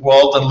Muslim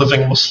world and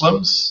living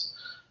Muslims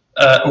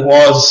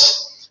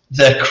was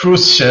their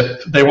cruise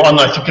ship. They were on,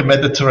 I think, a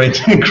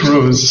Mediterranean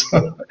cruise,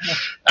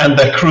 and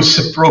their cruise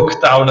ship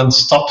broke down and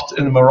stopped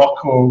in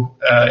Morocco,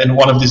 in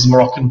one of these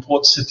Moroccan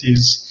port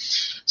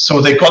cities.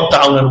 So they got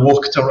down and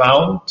walked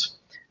around,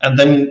 and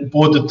then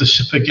boarded the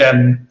ship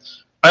again.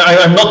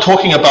 I'm not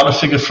talking about a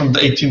figure from the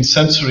 18th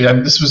century. I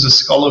mean, this was a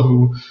scholar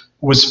who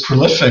was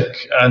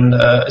prolific, and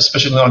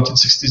especially in the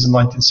 1960s and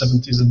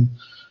 1970s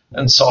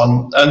and so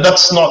on. And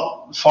that's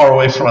not far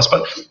away from us.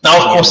 But now,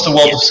 of course, the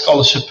world of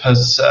scholarship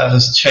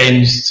has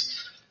changed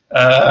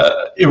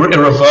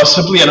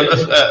irreversibly, and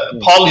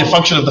partly a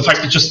function of the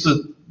fact that just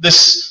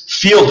this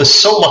field is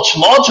so much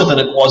larger than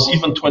it was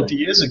even 20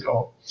 years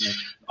ago.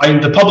 I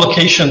mean, the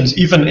publications,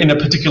 even in a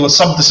particular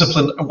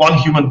subdiscipline, one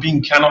human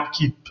being cannot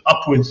keep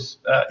up with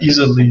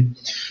easily.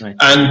 Right.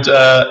 And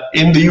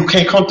in the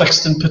UK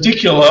context in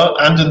particular,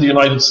 and in the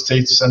United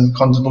States and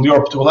continental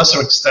Europe to a lesser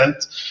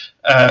extent,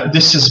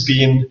 this has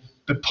been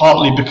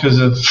partly because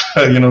of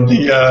the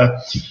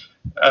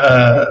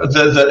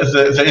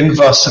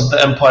inverse of the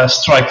Empire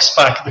Strikes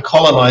Back, the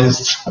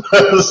colonized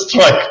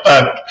strike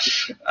back,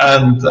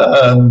 and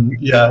I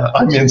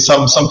mean,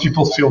 some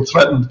people feel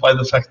threatened by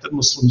the fact that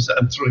Muslims are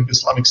entering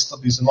Islamic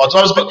studies in large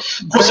numbers, but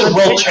of course it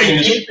will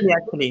change.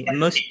 Actually,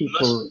 most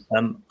people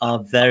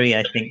are very,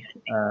 I think,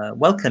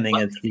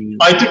 welcoming of the.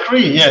 I'd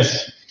agree.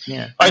 Yes.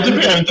 Yeah. I'd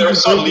agree. I mean, there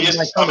is certainly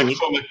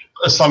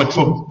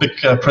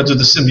Islamophobic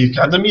prejudice in the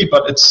academy,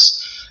 but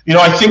it's.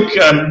 I think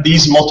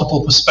these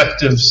multiple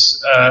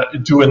perspectives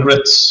do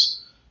enrich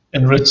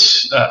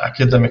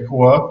academic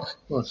work.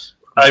 Of course.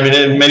 I mean,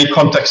 in many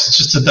contexts, it's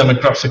just a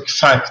demographic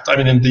fact. I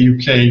mean, in the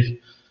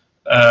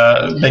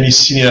UK, many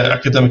senior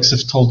academics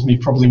have told me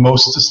probably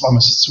most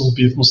Islamists will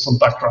be of Muslim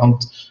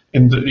background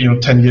in the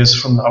 10 years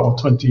from now or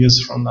 20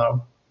 years from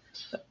now.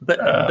 But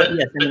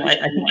yes, I mean, I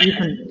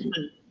think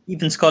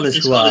even scholars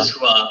who are,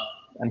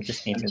 I'm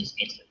just going to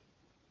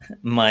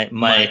my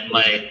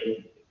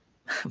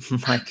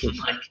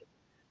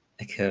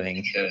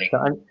echoing.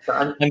 So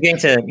I'm going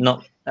to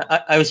not.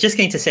 I was just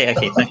going to say,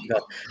 okay, thank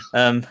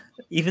God.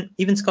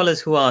 Even scholars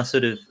who are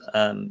sort of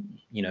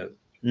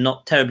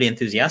not terribly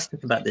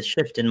enthusiastic about this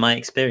shift, in my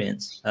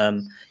experience,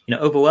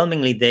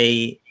 overwhelmingly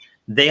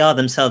they are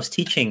themselves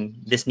teaching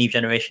this new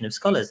generation of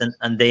scholars,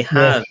 and they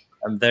have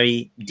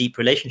very deep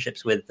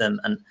relationships with them,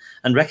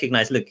 and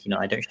recognize, look,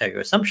 I don't share your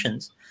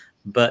assumptions,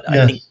 but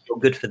I think you're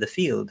good for the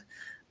field.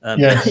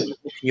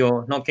 If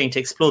you're not going to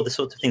explore the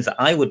sorts of things that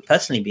I would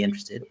personally be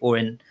interested or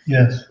in,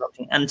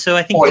 and so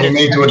I think, or you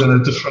may do it in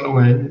a different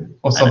way,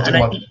 or something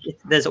like that.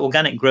 There's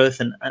organic growth,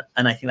 and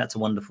I think that's a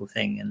wonderful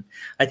thing. And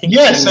I think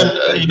neither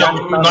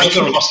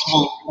of us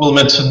will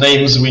mention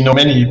names. We know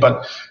many,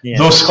 but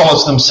those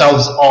scholars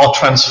themselves are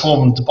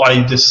transformed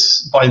by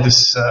this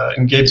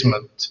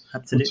engagement.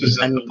 Absolutely, which is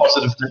a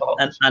positive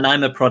development. And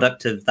I'm a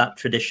product of that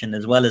tradition,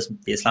 as well as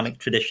the Islamic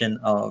tradition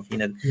of the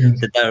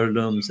Darul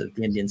Ulooms of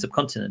the Indian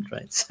subcontinent,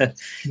 right? So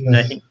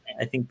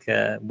I think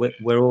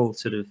we're all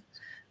sort of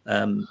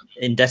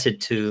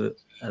indebted to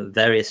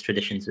various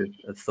traditions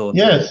of thought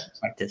and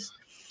practice.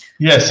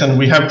 Yes, and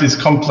we have these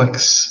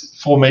complex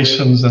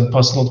formations and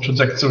personal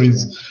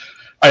trajectories.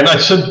 And I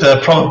should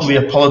probably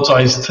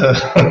apologize to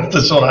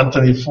Sean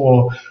Anthony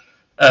for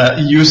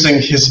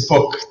using his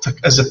book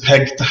as a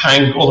peg to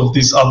hang all of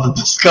these other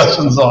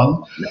discussions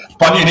on.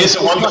 But it is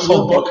a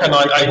wonderful book, and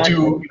I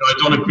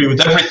don't agree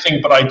with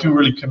everything, but I do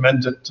really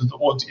commend it to the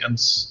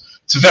audience.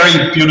 It's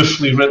very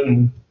beautifully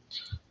written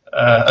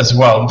as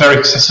well, very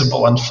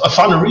accessible and a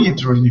fun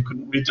read, really. You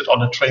can read it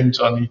on a train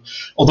journey,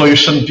 although you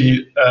shouldn't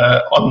be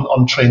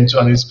on train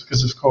journeys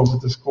because of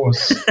COVID, of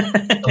course,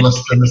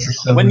 unless they're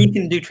necessary. When you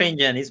can do train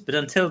journeys, but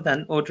until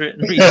then, order it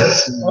and read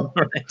it.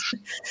 Right.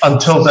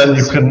 Until then,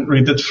 you can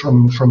read it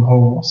from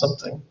home or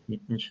something.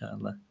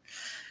 Inshallah.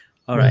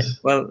 All right.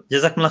 Well,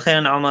 Jazakumullah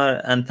khairan,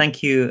 Omar, and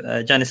thank you,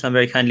 Jan Islam,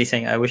 very kindly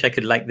saying, I wish I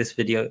could like this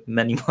video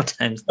many more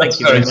times. Thank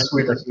you very much.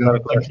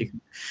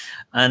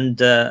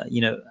 And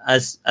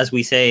as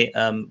we say,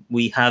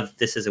 we have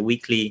this as a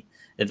weekly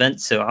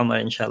event. So Omar,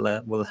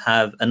 inshallah, will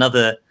have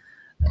another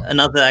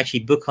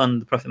actually book on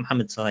the Prophet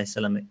Muhammad sallallahu alaihi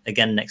wasallam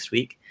again next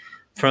week,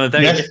 from a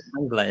very different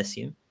angle, I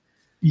assume.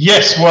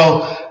 Yes.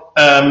 Well,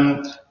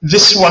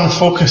 this one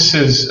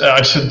focuses.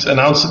 I should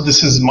announce it.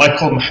 This is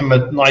Michael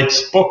Muhammad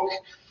Knight's book.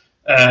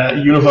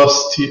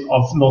 University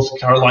of North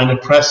Carolina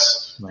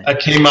Press.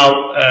 Came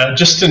out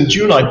just in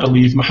June, I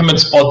believe.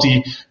 Muhammad's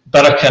Body,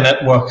 Barakah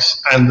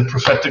Networks, and the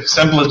Prophetic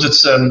Assemblage.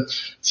 It's a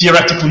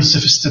theoretically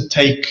sophisticated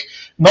take,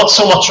 not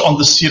so much on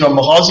the Sirah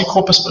Maghazi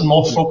corpus, but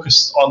more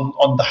focused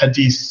on the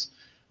Hadith,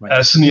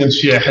 Sunni and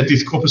Shia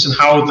Hadith corpus, and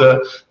how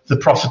the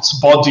Prophet's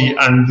body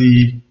and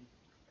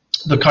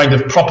the kind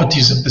of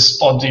properties of this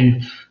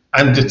body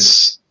and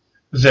its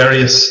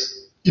various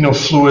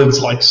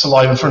fluids like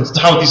saliva, for instance,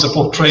 how these are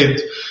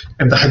portrayed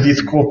in the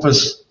Hadith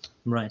corpus.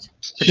 Right.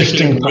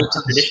 Shifting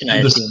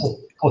this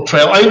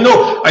portrayal. I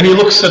know, and he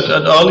looks at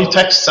early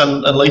texts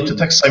and later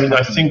texts. I mean,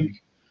 I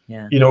think,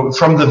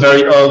 from the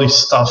very early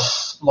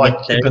stuff, like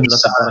Ibn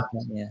Sa'd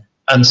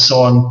and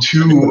so on,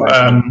 to,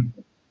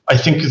 I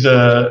think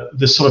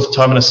the sort of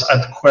terminus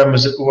ad quem,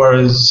 as it were,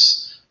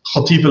 is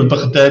Khatib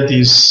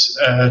al-Baghdadi's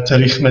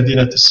Tarikh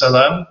Madinat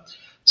al-Salam.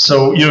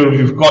 So,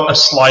 you've got a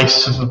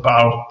slice of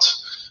about,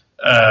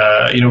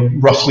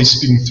 roughly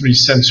speaking, 3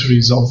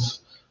 centuries of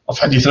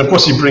hadith, and of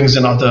course he brings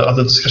in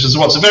other discussions as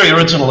well. It's a very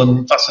original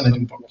and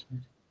fascinating book.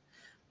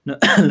 No,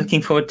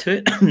 looking forward to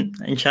it.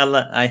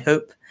 Inshallah, I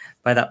hope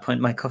by that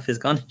point my cough is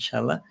gone,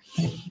 inshallah.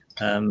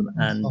 And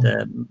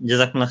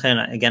Jazakumullah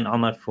khairan again,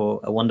 Omar, for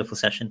a wonderful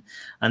session.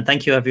 And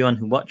thank you everyone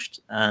who watched,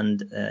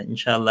 and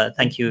inshallah,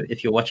 thank you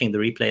if you're watching the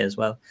replay as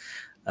well.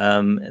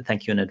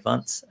 Thank you in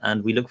advance,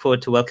 and we look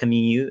forward to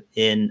welcoming you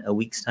in a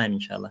week's time,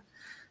 inshallah.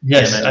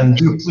 Yes, and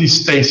do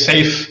please stay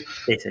safe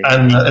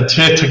and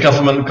adhere to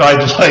government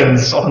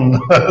guidelines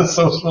on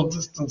social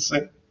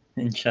distancing.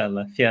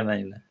 Inshallah. Fi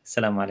amanillah.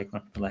 Assalamu alaikum wa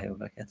rahmatullahi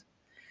wa barakatuh.